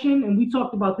oppression, and we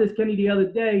talked about this, Kenny, the other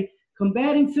day.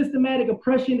 Combating systematic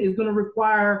oppression is going to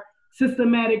require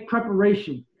systematic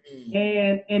preparation,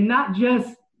 and not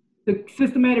just the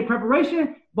systematic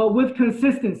preparation, but with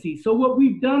consistency. So what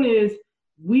we've done is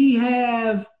we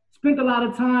have spent a lot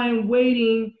of time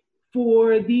waiting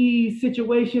for these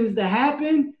situations to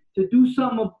happen to do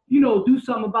something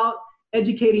about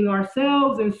educating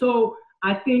ourselves. And so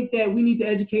I think that we need to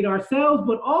educate ourselves,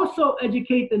 but also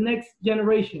educate the next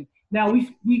generation. Now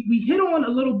we hit on a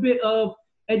little bit of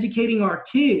educating our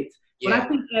kids, but I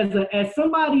think as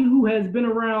somebody who has been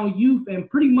around youth and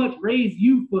pretty much raised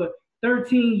youth for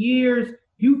 13 years,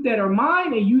 youth that are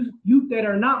mine and youth that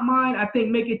are not mine, I think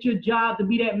make it your job to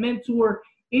be that mentor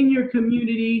in your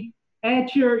community,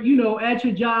 at your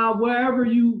job, wherever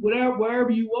you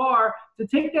are, to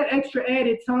take that extra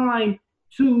added time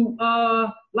to,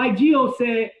 like Gio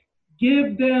said,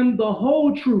 give them the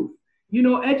whole truth. You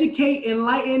know, educate,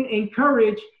 enlighten,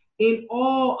 encourage in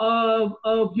all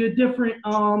of your different,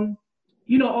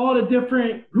 you know, all the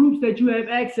different groups that you have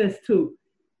access to.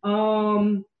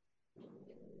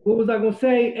 What was I gonna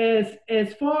say?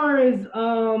 As far as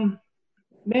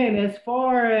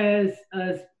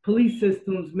police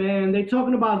systems, man, they're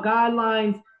talking about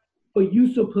guidelines for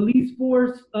use of police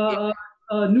force,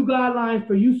 new guidelines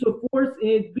for use of force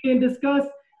is being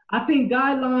discussed. I think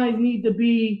guidelines need to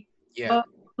be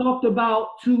talked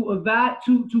about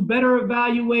to better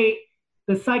evaluate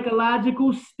the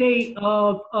psychological state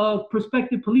of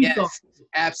prospective police officers.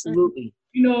 Absolutely.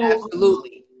 You know,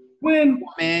 absolutely.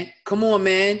 Come on,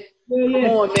 man.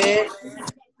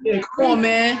 Yeah, come on,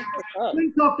 man.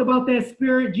 Quinn talked about that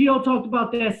spirit. Gio talked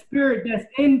about that spirit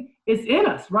it's in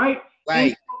us, right? Right.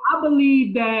 And so I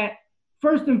believe that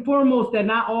first and foremost, that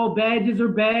not all badges are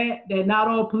bad, that not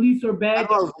all police are bad.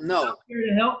 No. Here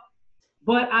to help.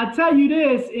 But I tell you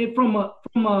this, from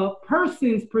a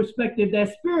person's perspective,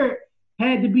 that spirit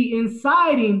had to be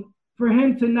inciting for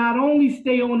him to not only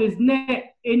stay on his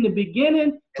neck in the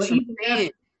beginning, but even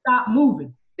after stop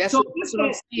moving. That's so what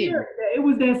I'm saying. It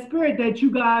was that spirit that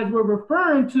you guys were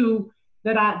referring to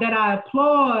that I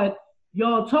applaud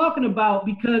y'all talking about,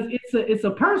 because it's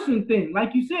a person thing.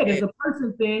 Like you said, it's a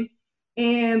person thing,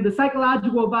 and the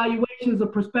psychological evaluations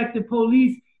of prospective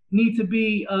police need to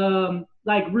be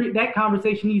that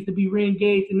conversation needs to be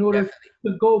re-engaged in order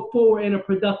to go forward in a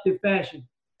productive fashion.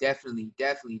 Definitely.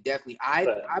 I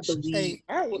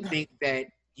think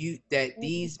that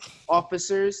these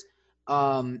officers,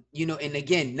 you know, and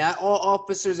again, not all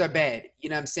officers are bad. You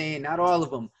know what I'm saying? Not all of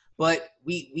them. But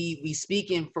we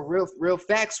speaking for real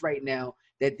facts right now,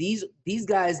 that these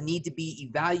guys need to be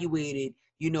evaluated,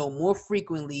 you know, more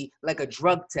frequently, like a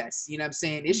drug test. You know what I'm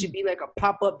saying? It should be like a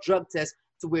pop-up drug test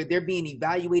to where they're being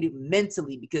evaluated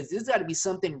mentally, because there's got to be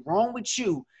something wrong with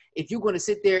you if you're going to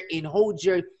sit there and hold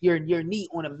your knee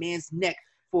on a man's neck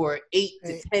for 8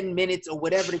 to 10 minutes or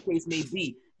whatever the case may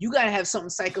be. You got to have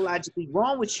something psychologically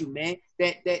wrong with you, man,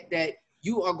 that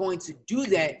you are going to do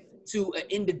that to an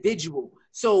individual.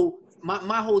 So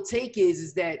my whole take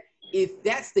is that if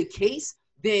that's the case,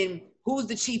 then who's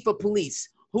the chief of police?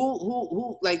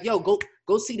 Who like, yo, go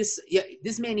see this. Yeah,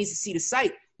 this man needs to see the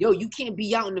site. Yo, you can't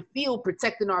be out in the field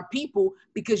protecting our people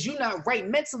because you're not right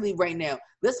mentally right now.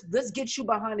 Let's get you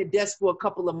behind the desk for a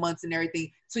couple of months and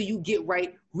everything till you get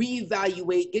right,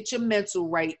 reevaluate, get your mental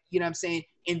right, you know what I'm saying,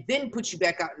 and then put you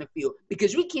back out in the field,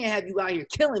 because we can't have you out here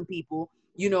killing people,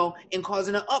 you know, and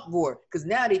causing an uproar, because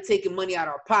now they're taking money out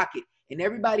of our pocket, and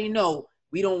everybody know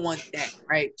we don't want that,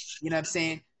 right? You know what I'm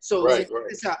saying? So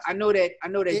I know that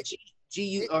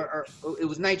G or it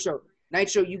was Nitro.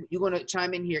 Nitro, you're going to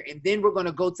chime in here, and then we're going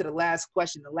to go to the last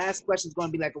question. The last question is going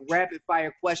to be like a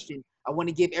rapid-fire question. I want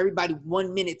to give everybody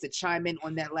 1 minute to chime in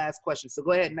on that last question. So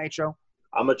go ahead, Nitro.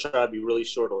 I'm gonna try to be really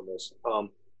short on this.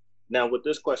 Now with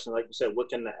this question, like you said, what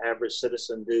can the average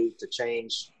citizen do to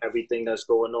change everything that's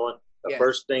going on? The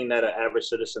first thing that an average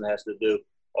citizen has to do,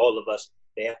 all of us,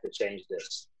 they have to change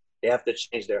this. They have to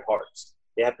change their hearts.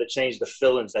 They have to change the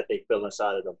feelings that they feel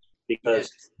inside of them.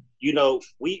 Because, you know,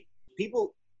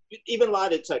 people, even lie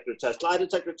detector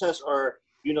tests are,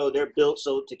 you know, they're built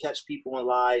so to catch people in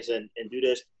lies and do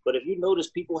this. But if you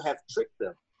notice, people have tricked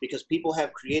them because people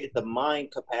have created the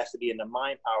mind capacity and the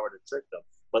mind power to trick them.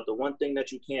 But the one thing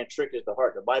that you can't trick is the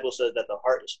heart. The Bible says that the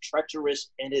heart is treacherous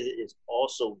and it is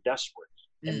also desperate.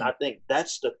 And I think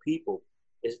that's the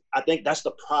that's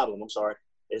the problem,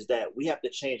 is that we have to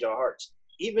change our hearts.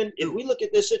 Even if we look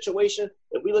at this situation,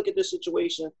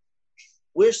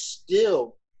 we're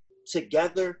still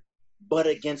together, but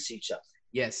against each other.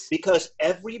 Yes. Because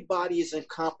everybody is in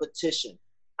competition.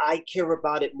 I care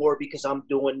about it more because I'm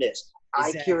doing this.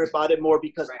 Exactly. I care about it more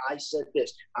because I said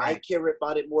this. I care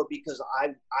about it more because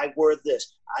I wore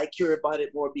this. I care about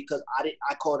it more because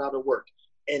I called out of work.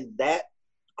 And that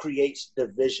creates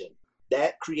division.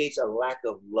 That creates a lack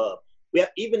of love. We have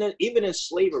even in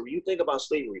slavery, you think about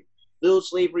slavery, field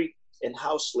slavery and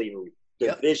house slavery,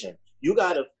 division. You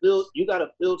got a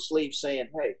field slave saying,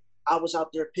 hey, I was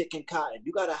out there picking cotton.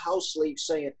 You got a house slave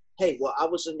saying, hey, well, I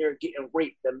was in there getting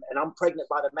raped and I'm pregnant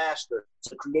by the master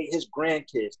to create his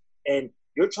grandkids. And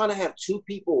you're trying to have two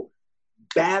people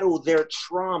battle their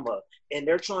trauma, and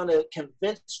they're trying to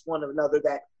convince one another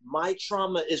that my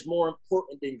trauma is more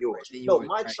important than yours.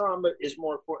 My trauma is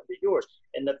more important than yours.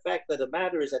 And the fact of the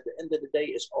matter is, at the end of the day,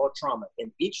 it's all trauma.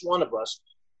 And each one of us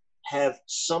have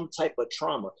some type of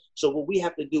trauma. So what we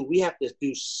have to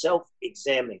do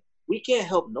self-examining. We can't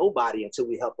help nobody until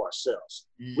we help ourselves.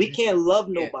 We can't love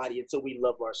nobody until we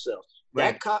love ourselves.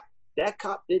 That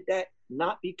cop did that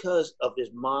not because of his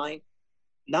mind,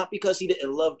 not because he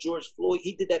didn't love George Floyd.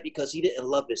 He did that because he didn't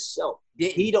love himself.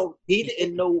 He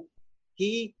didn't know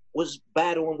he was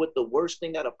battling with the worst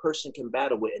thing that a person can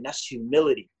battle with, and that's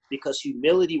humility. Because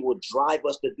humility will drive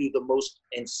us to do the most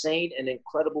insane and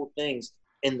incredible things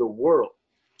in the world.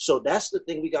 So that's the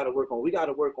thing we got to work on. We got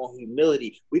to work on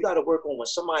humility. We got to work on when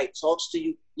somebody talks to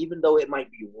you, even though it might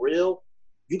be real,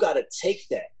 you got to take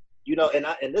that. You know, and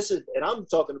I'm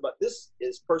talking about, this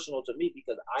is personal to me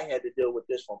because I had to deal with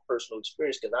this from personal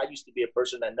experience, because I used to be a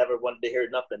person that never wanted to hear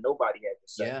nothing nobody had to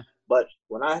say. Yeah. But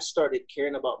when I started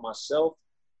caring about myself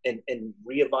and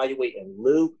reevaluating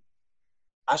Lou,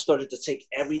 I started to take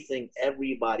everything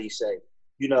everybody say.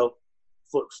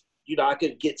 I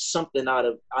could get something out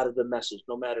of the message,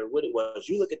 no matter what it was.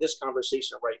 You look at this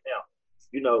conversation right now.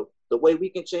 The way we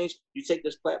can change, you take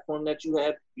this platform that you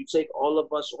have, you take all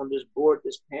of us on this board,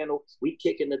 this panel, we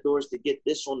kick in the doors to get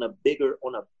this on a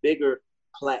bigger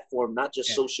platform, not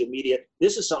just social media.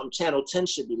 This is something Channel 10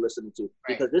 should be listening to,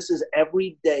 because this is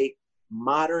everyday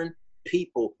modern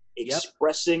people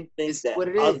expressing things that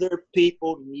other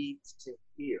people need to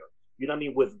hear. You know what I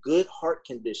mean? With good heart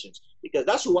conditions, because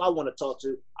that's who I want to talk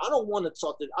to. I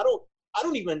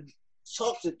don't even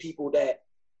talk to people that,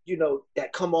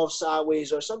 that come off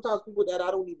sideways, or sometimes people that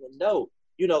I don't even know,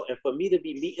 and for me to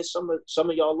be meeting some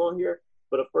of y'all on here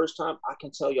for the first time, I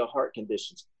can tell your heart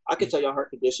conditions. I can tell your heart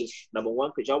conditions, number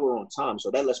one, because y'all were on time. So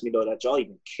that lets me know that y'all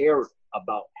even care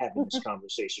about having this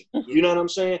conversation. You know what I'm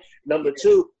saying? Number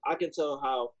two, I can tell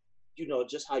how,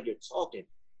 just how you're talking.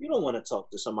 You don't want to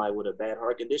talk to somebody with a bad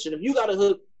heart condition. If you got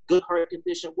a good heart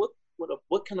condition,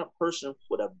 what can a person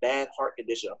with a bad heart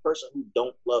condition, a person who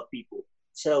don't love people,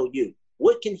 tell you?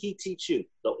 What can he teach you?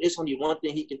 So it's only one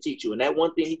thing he can teach you. And that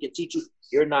one thing he can teach you,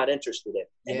 you're not interested in.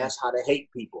 And that's how to hate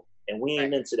people. And we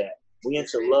ain't into that. We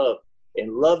into love.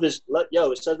 And love is,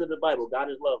 it says in the Bible,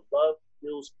 God is love. Love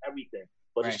heals everything.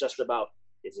 But it's just about,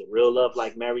 is it real love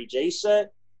like Mary J said?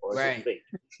 Or is it fake?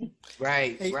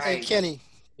 Hey,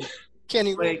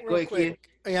 Kenny, real quick.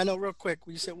 I know, real quick.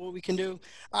 You said what we can do.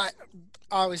 I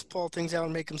always pull things out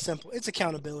and make them simple. It's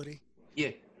accountability.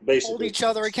 Yeah. Basically. Hold each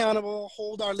other accountable,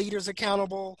 hold our leaders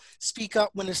accountable, speak up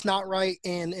when it's not right.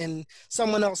 And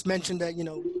someone else mentioned that,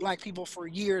 Black people for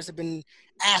years have been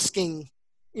asking,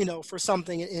 for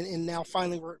something. And now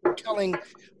finally we're telling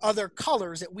other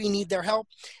colors that we need their help.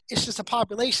 It's just a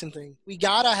population thing. We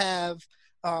got to have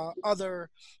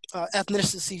other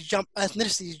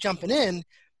ethnicities jumping in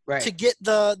to get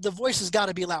the voices got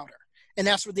to be louder. And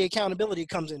that's where the accountability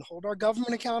comes in. Hold our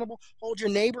government accountable, hold your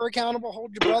neighbor accountable,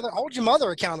 hold your brother, hold your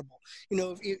mother accountable.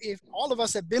 If all of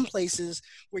us have been places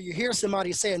where you hear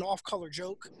somebody say an off-color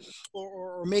joke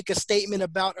or make a statement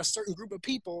about a certain group of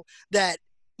people that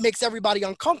makes everybody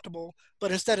uncomfortable, but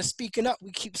instead of speaking up,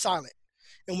 we keep silent.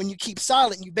 And when you keep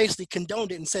silent, you basically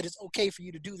condoned it and said it's okay for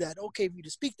you to do that, okay for you to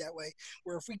speak that way.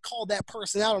 Where if we call that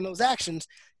person out on those actions,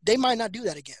 they might not do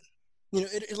that again. You know,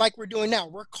 like we're doing now.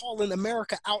 We're calling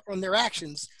America out on their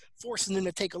actions, forcing them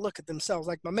to take a look at themselves.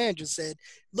 Like my man just said,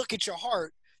 look at your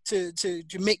heart to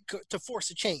force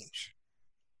a change.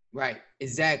 Right.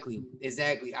 Exactly.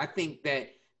 I think that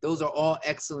those are all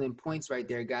excellent points right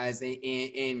there, guys.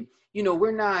 And you know,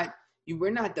 we're not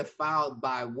defiled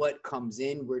by what comes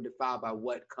in. We're defiled by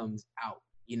what comes out.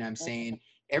 You know what I'm saying?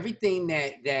 Everything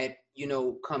that you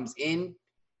know comes in,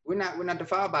 we're not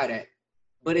defiled by that.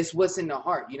 But it's what's in the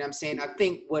heart. You know what I'm saying? I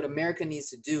think what America needs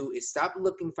to do is stop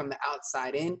looking from the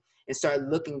outside in and start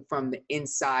looking from the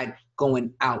inside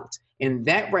going out. And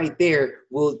that right there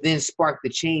will then spark the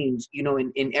change, you know,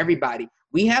 in everybody.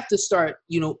 We have to start,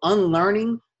 you know,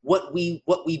 unlearning what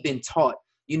we've been taught,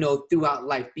 you know, throughout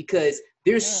life, because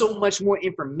there's so much more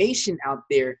information out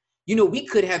there. You know, we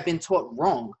could have been taught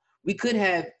wrong. We could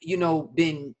have, you know,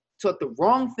 been taught the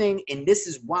wrong thing, and this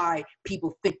is why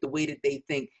people think the way that they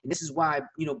think, and this is why,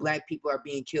 you know, Black people are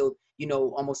being killed, you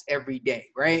know, almost every day,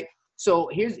 right? So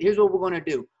here's what we're gonna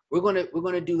do. We're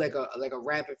gonna do like a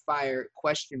rapid fire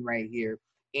question right here,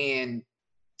 and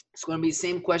it's gonna be the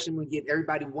same question. We give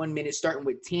everybody 1 minute, starting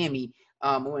with Tammie.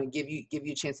 I'm gonna give you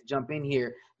a chance to jump in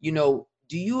here. You know,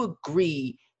 do you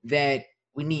agree that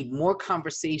we need more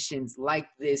conversations like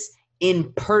this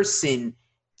in person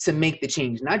to make the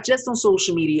change, not just on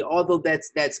social media, although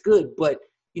that's good, but,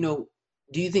 you know,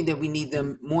 do you think that we need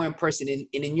them more in person? And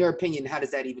in your opinion, how does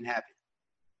that even happen?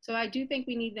 So I do think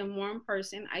we need them more in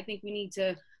person. I think we need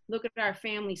to look at our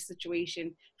family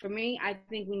situation. For me, I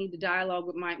think we need to dialogue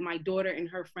with my daughter and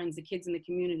her friends, the kids in the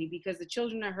community, because the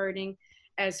children are hurting.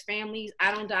 As families,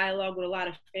 I don't dialogue with a lot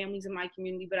of families in my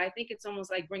community, but I think it's almost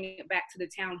like bringing it back to the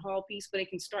town hall piece, but it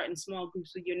can start in small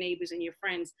groups with your neighbors and your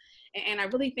friends. And I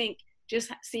really think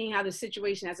just seeing how the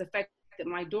situation has affected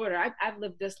my daughter. I've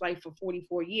lived this life for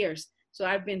 44 years. So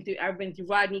I've been through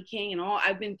Rodney King and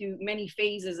I've been through many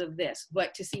phases of this,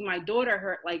 but to see my daughter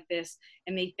hurt like this,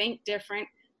 and they think different,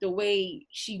 the way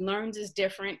she learns is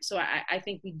different. So I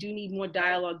think we do need more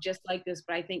dialogue just like this,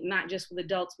 but I think not just with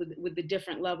adults, with the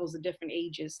different levels, the different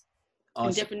ages, awesome,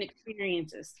 and different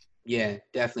experiences. Yeah,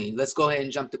 definitely. Let's go ahead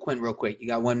and jump to Quinn real quick. You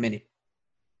got 1 minute.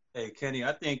 Hey, Kenny,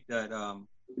 I think that,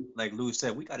 like Lou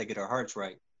said, we got to get our hearts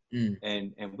right.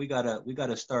 And we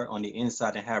gotta start on the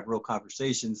inside and have real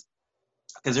conversations,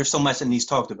 because there's so much that needs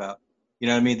talked about. You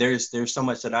know what I mean? There's so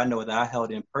much that I know that I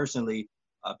held in personally,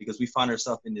 because we find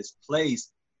ourselves in this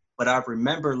place. But I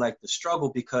remember like the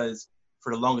struggle, because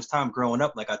for the longest time growing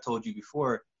up, like I told you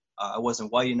before, I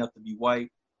wasn't white enough to be white,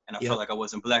 and I felt like I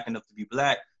wasn't Black enough to be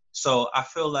Black. So I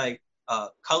feel like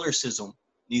colorism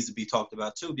needs to be talked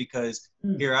about too, because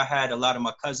here I had a lot of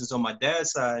my cousins on my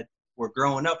dad's side were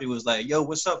growing up. It was like, yo,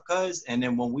 what's up, cuz? And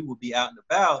then when we would be out and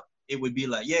about, it would be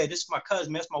like, yeah, this is my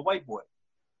cousin, that's my white boy.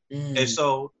 And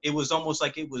so it was almost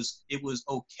like it was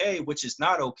okay, which is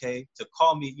not okay, to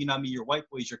call me, you know what I mean, your white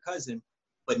boy is your cousin.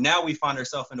 But now we find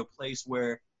ourselves in a place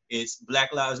where it's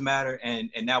Black Lives Matter, and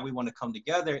now we want to come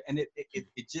together. And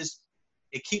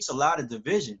it keeps a lot of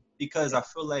division, because I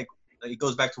feel like it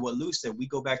goes back to what Lou said. We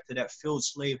go back to that field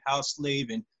slave, house slave,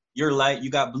 and you're light, you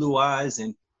got blue eyes,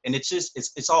 and it's just,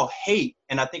 it's all hate.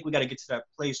 And I think we got to get to that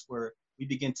place where we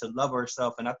begin to love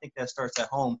ourselves. And I think that starts at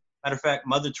home. Matter of fact,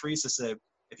 Mother Teresa said,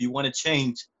 if you want to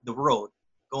change the world,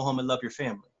 go home and love your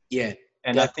family. Yeah.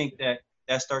 And I think that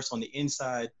starts on the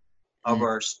inside of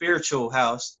our spiritual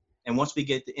house. And once we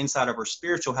get the inside of our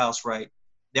spiritual house right,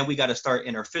 then we got to start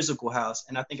in our physical house.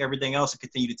 And I think everything else will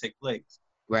continue to take place.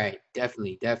 Right.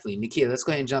 Definitely. Nikia, let's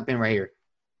go ahead and jump in right here.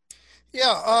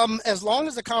 Yeah, as long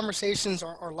as the conversations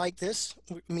are like this,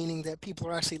 meaning that people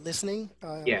are actually listening,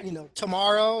 you know,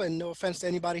 tomorrow, and no offense to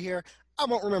anybody here, I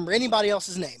won't remember anybody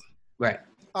else's name. Right.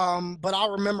 But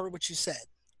I'll remember what you said.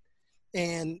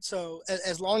 And so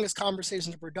as long as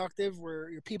conversations are productive, where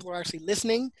your people are actually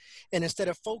listening, and instead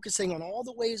of focusing on all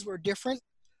the ways we're different,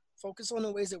 focus on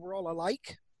the ways that we're all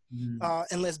alike,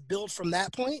 and let's build from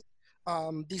that point.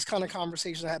 These kind of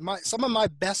conversations I had. Some of my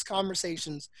best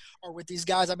conversations are with these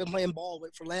guys I've been playing ball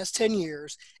with for the last 10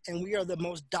 years, and we are the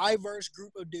most diverse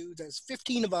group of dudes. There's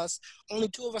 15 of us, only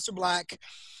 2 of us are Black.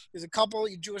 There's a couple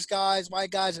of Jewish guys,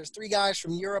 white guys. There's 3 guys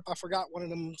from Europe. I forgot one of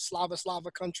them Slava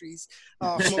countries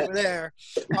from over there.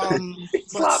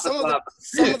 But some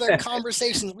of the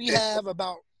conversations we have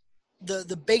about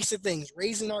the basic things,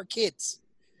 raising our kids,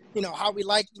 you know, how we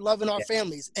like loving our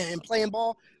families and playing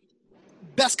ball.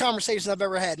 Best conversations I've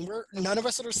ever had. And none of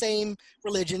us are the same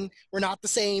religion. We're not the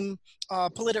same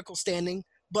political standing,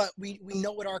 but we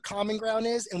know what our common ground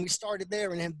is, and we started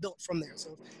there and then built from there.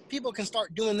 So if people can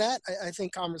start doing that, I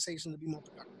think conversations will be more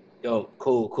productive. Yo,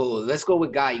 cool. Let's go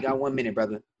with Guy. You got 1 minute,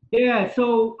 brother. Yeah,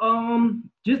 so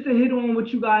just to hit on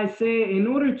what you guys said,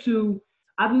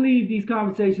 I believe these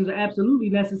conversations are absolutely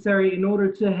necessary in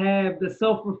order to have the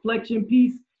self-reflection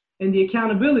piece and the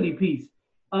accountability piece.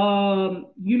 When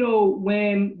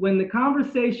the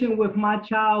conversation with my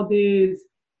child is,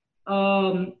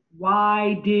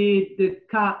 why did the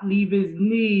cop leave his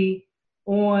knee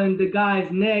on the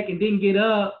guy's neck and didn't get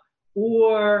up?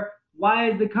 Or why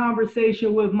is the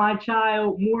conversation with my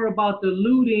child more about the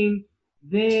looting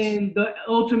than the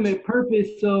ultimate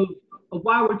purpose of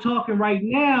why we're talking right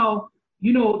now?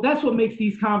 That's what makes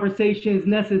these conversations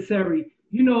necessary.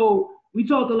 We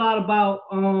talked a lot about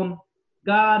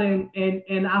God,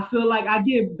 and I feel like I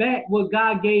give back what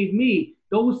God gave me.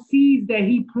 Those seeds that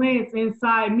he plants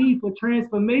inside me for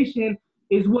transformation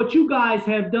is what you guys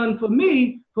have done for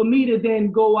me to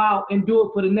then go out and do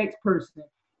it for the next person.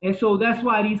 And so that's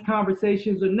why these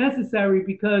conversations are necessary,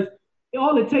 because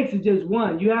all it takes is just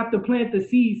one. You have to plant the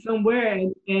seed somewhere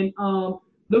and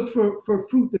look for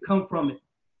fruit to come from it.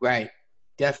 Right.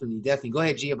 Definitely. Go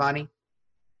ahead, Giovanni.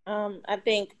 I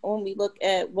think when we look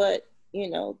at what,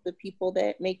 the people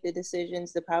that make the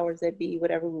decisions, the powers that be,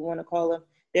 whatever we want to call them,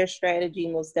 their strategy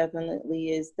most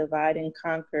definitely is divide and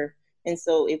conquer. And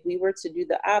so if we were to do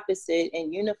the opposite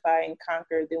and unify and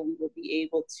conquer, then we would be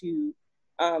able to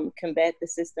combat the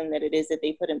system that it is that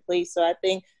they put in place. So I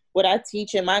think what I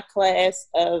teach in my class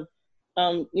of,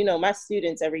 my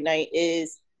students every night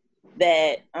is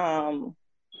that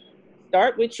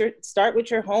start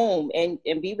with your home and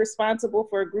be responsible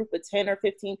for a group of 10 or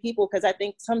 15 people. Because I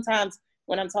think sometimes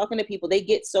when I'm talking to people, they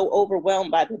get so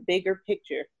overwhelmed by the bigger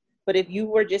picture. But if you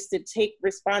were just to take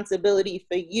responsibility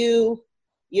for you,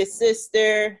 your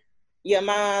sister, your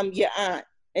mom, your aunt,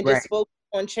 and just focus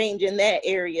on changing that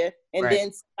area, and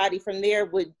then somebody from there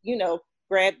would,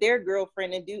 grab their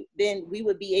girlfriend and then we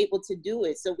would be able to do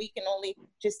it. So we can only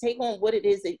just take on what it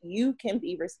is that you can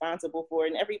be responsible for.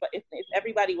 And if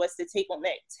everybody was to take on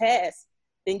that task,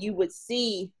 then you would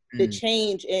see the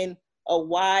change in a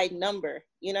wide number.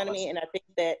 You know what I mean? And I think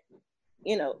that,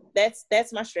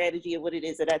 that's my strategy of what it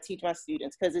is that I teach my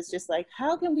students, because it's just like,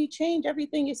 how can we change?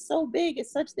 Everything is so big.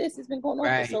 It's such this. It's been going on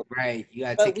for so long.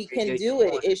 But we can do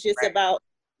it. It's just about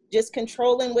just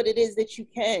controlling what it is that you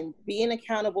can, being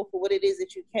accountable for what it is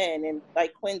that you can. And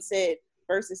like Quinn said,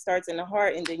 first it starts in the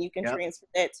heart, and then you can transfer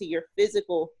that to your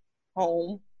physical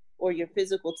home or your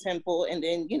physical temple, and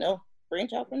then,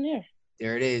 branch out from there.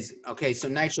 There it is. Okay, so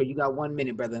Nitro, you got 1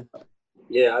 minute, brother.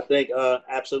 Yeah, I think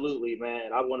absolutely,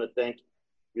 man. I want to thank,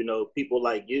 people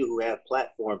like you who have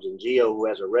platforms, and Gio who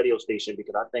has a radio station,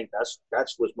 because I think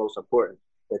that's what's most important.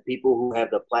 That people who have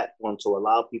the platform to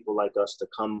allow people like us to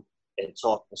come and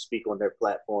talk and speak on their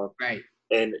platform. Right.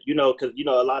 And, because,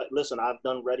 listen, I've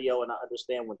done radio, and I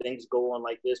understand when things go on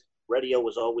like this, radio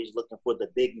was always looking for the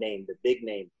big name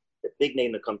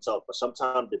to come talk. But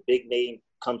sometimes the big name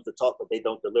comes to talk, but they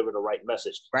don't deliver the right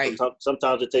message. Right.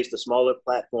 Sometimes it takes the smaller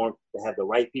platform to have the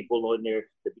right people on there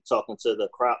to be talking to the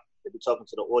crowd, to be talking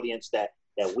to the audience that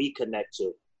we connect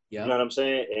to. Yep. You know what I'm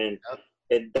saying?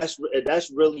 And that's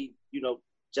really,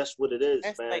 just what it is,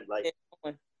 that's man.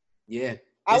 Yeah.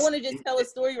 I want to just tell a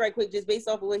story right quick, just based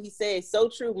off of what he said. So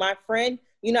true. My friend,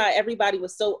 everybody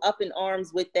was so up in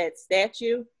arms with that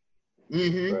statue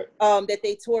that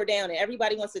they tore down, and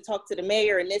everybody wants to talk to the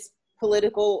mayor and this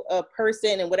political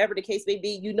person and whatever the case may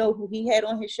be. You know who he had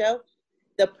on his show?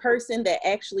 The person that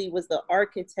actually was the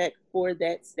architect for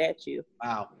that statue.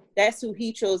 Wow. That's who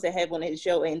he chose to have on his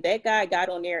show. And that guy got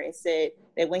on there and said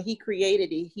that when he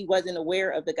created it, he wasn't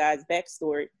aware of the guy's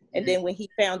backstory. And then when he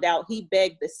found out, he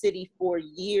begged the city for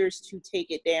years to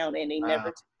take it down, and they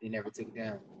never took it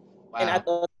down. Wow. And I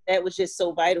thought that was just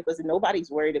so vital, because nobody's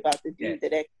worried about the dude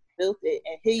that actually built it.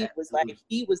 And he was like,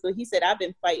 he said, I've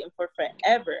been fighting for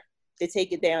forever to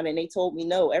take it down, and they told me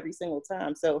no every single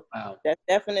time. So that's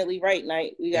definitely right,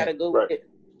 Knight. We got to go with it.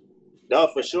 No,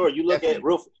 for sure. You look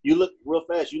real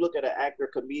fast. You look at an actor,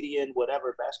 comedian,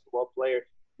 whatever, basketball player.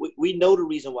 We know the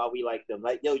reason why we like them.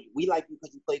 Like, yo, we like you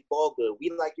because you play ball good.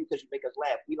 We like you because you make us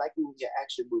laugh. We like you in your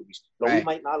action movies. But we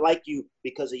might not like you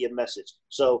because of your message.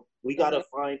 So we got to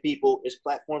find people. It's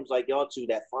platforms like y'all two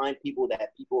that find people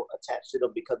that people attach to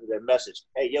them because of their message.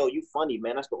 Hey, yo, you funny,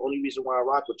 man. That's the only reason why I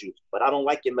rock with you. But I don't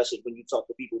like your message when you talk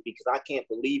to people, because I can't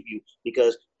believe you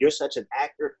because you're such an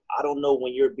actor. I don't know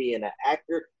when you're being an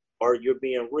actor or you're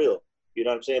being real. You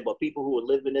know what I'm saying? But people who are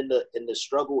living in the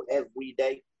struggle every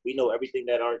day, we know everything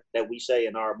that we say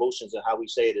and our emotions and how we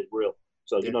say it is real.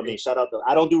 So, you know what I mean? Shout out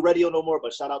I don't do radio no more,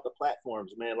 but shout out the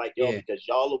platforms, man, like y'all, because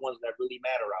y'all the ones that really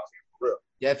matter out here, for real.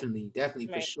 Definitely,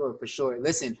 for sure.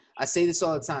 Listen, I say this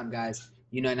all the time, guys,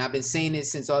 you know, and I've been saying this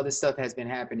since all this stuff has been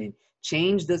happening.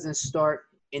 Change doesn't start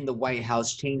in the White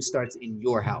House. Change starts in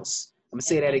your house. I'm going to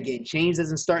say that again. Change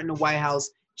doesn't start in the White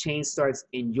House. Change starts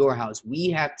in your house. We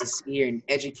have to sit here and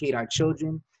educate our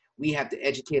children. We have to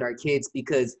educate our kids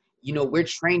because, you know, we're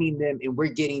training them and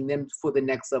we're getting them for the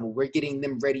next level. We're getting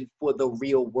them ready for the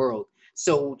real world.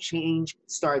 So change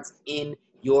starts in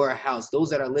your house. Those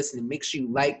that are listening, make sure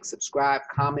you like, subscribe,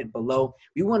 comment below.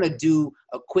 We want to do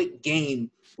a quick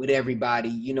game with everybody,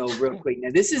 you know, real quick.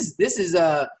 Now, this is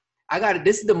the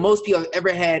most people I've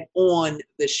ever had on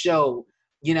the show,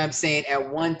 you know what I'm saying, at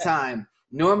one time.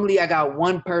 Normally, I got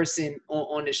one person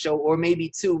on the show or maybe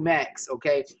two max,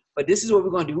 okay? But this is what we're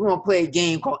going to do. We're going to play a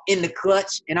game called In the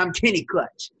Clutch, and I'm Kenny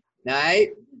Clutch, all right?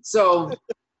 So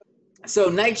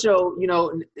Nitro, you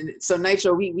know,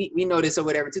 we know this or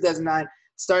whatever. 2009,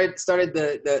 started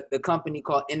the company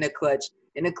called In the Clutch.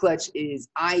 In the Clutch is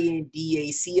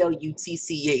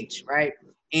INDACLUTCH, right?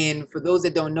 And for those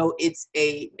that don't know, it's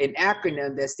an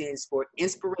acronym that stands for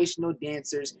Inspirational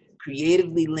Dancers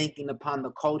Creatively Linking Upon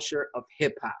the Culture of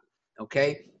Hip Hop,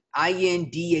 okay?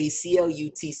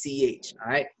 INDACLUTCH,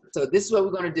 all right? So this is what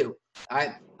we're going to do, all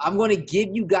right? I'm going to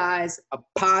give you guys a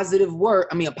positive letter.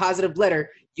 I'm going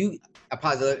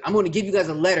to give you guys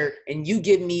a letter, and you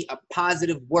give me a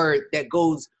positive word that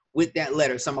goes with that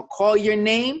letter. So I'm going to call your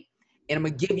name, and I'm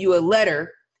going to give you a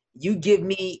letter. You give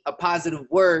me a positive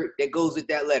word that goes with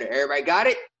that letter. Everybody got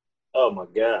it? Oh, my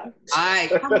God. All right.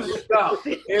 Let's go.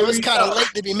 It was kind of late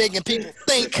to be making people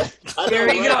think. Here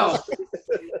we go.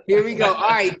 Here we go. All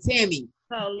right, Tammie.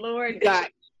 Oh, Lord. You got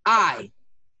I.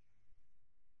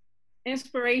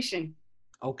 Inspiration.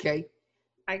 Okay.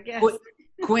 I guess.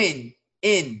 Quinn.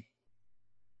 N.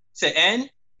 Say N?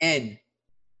 N.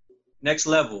 Next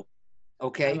level.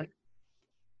 Okay.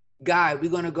 Guy, we're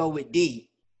going to go with D.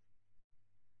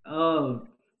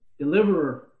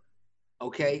 Deliverer.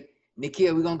 Okay.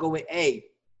 Nikia, we're going to go with A.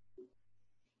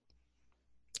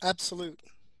 Absolute.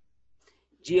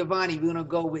 Giovanni, we're going to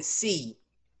go with C.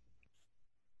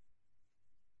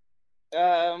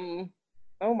 Oh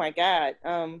my God.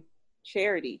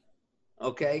 Charity.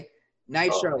 Okay.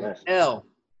 Nitro. Oh, L.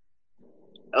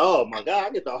 Oh my God, I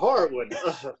get the hard one.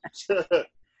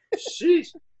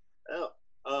 Sheesh.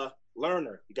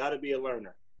 Learner. You got to be a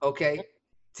learner. Okay.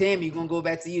 Tammie, we're going to go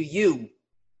back to you. U.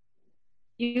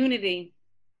 Unity.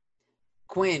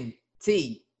 Quinn.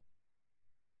 T.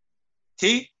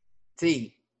 T?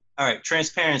 T. All right,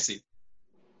 transparency.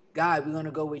 Guy, we're going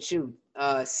to go with you.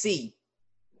 C.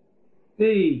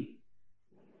 C.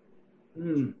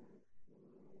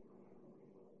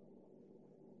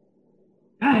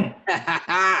 Dang.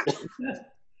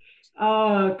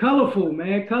 Colorful,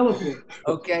 man. Colorful.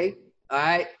 Okay. All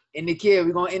right. And Nikia,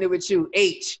 we're going to end it with you.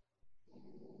 H.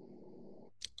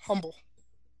 Humble.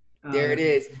 There it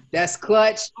is. That's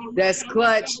clutch. That's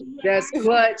clutch. That's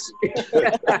clutch.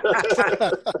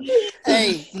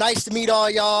 Hey, nice to meet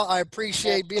all y'all. I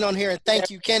appreciate being on here, and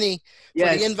thank you, Kenny, for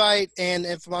the invite. And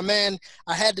for my man,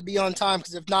 I had to be on time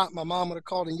because if not, my mom would have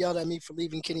called and yelled at me for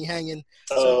leaving Kenny hanging.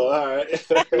 So, all right.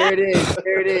 There it is.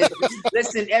 There it is.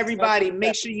 Listen, everybody,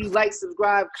 make sure you like,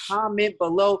 subscribe, comment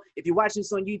below. If you're watching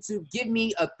this on YouTube, give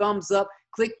me a thumbs up.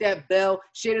 Click that bell.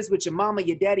 Share this with your mama,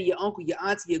 your daddy, your uncle, your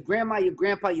auntie, your grandma, your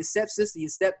grandpa, your stepsister, your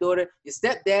stepdaughter, your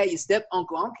stepdad, your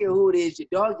step-uncle. I don't care who it is, your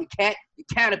dog, your cat, your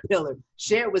caterpillar.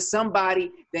 Share it with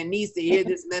somebody that needs to hear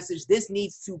this message. This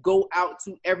needs to go out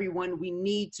to everyone. We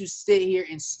need to sit here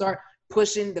and start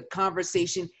pushing the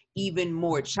conversation even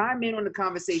more. Chime in on the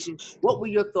conversation. What were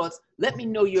your thoughts? Let me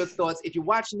know your thoughts. If you're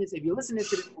watching this, if you're listening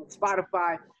to this on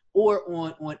Spotify or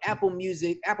on Apple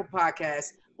Music, Apple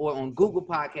Podcasts, or on Google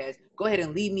Podcasts, go ahead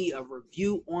and leave me a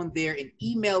review on there and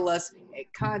email us at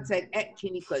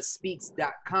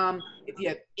contact@kennyclutspeaks.com. If you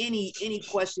have any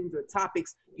questions or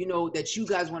topics, you know, that you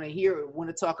guys want to hear or want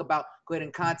to talk about, go ahead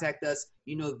and contact us,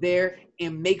 you know, there.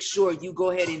 And make sure you go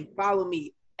ahead and follow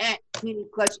me at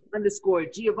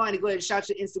KennyClutch_. Giovanni, go ahead and shout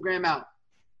your Instagram out.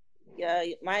 Yeah,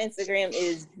 my Instagram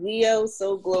is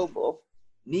NeoSoGlobal.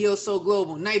 Neo So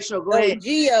Global. Nitro, go ahead.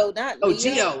 Geo, not Neo. Oh,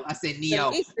 Geo. I said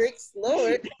Neo. The Matrix,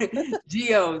 Lord.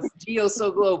 Geo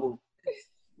So Global.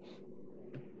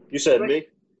 You said me?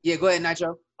 Yeah, go ahead,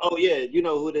 Nitro. Oh, yeah. You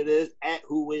know who it is. At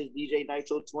Who Is DJ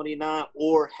Nitro 29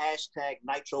 or hashtag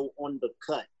Nitro on the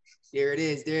cut. There it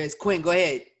is. There it is. Quinn, go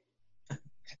ahead.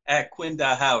 At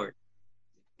Quinn.Howard.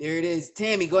 There it is.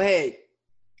 Tammie, go ahead.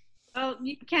 Oh,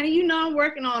 Kenny, you know I'm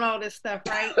working on all this stuff,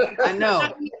 right? I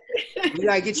know. We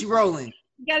got to get you rolling.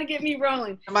 You got to get me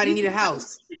rolling. Somebody need a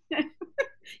house.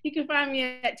 You can find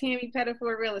me at Tammie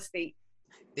Pettiford Real Estate.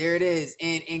 There it is.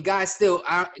 And guys, still,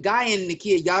 Guy and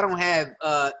Nikia, y'all don't have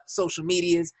social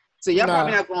medias, so y'all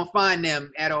probably not gonna find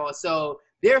them at all. So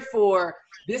therefore,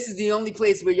 this is the only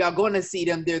place where y'all gonna see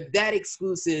them. They're that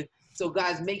exclusive. So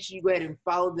guys, make sure you go ahead and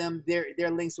follow them.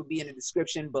 Their links will be in the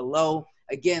description below.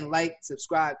 Again, like,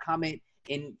 subscribe, comment.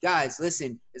 And guys,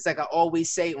 listen, it's like I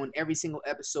always say on every single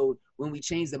episode, when we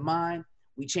change the mind,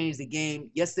 we change the game.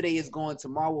 Yesterday is gone.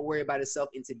 Tomorrow will worry about itself.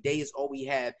 And today is all we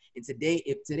have. And today,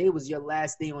 if today was your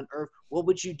last day on earth, what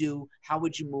would you do? How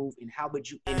would you move? And how would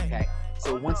you impact?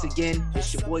 So once again,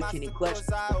 it's your boy, Kenny Clutch,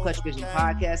 the Clutchvision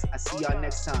Podcast. I see y'all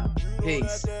next time.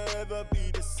 Peace.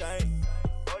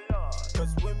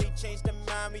 Cause when we change the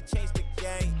mind, we change the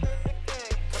game.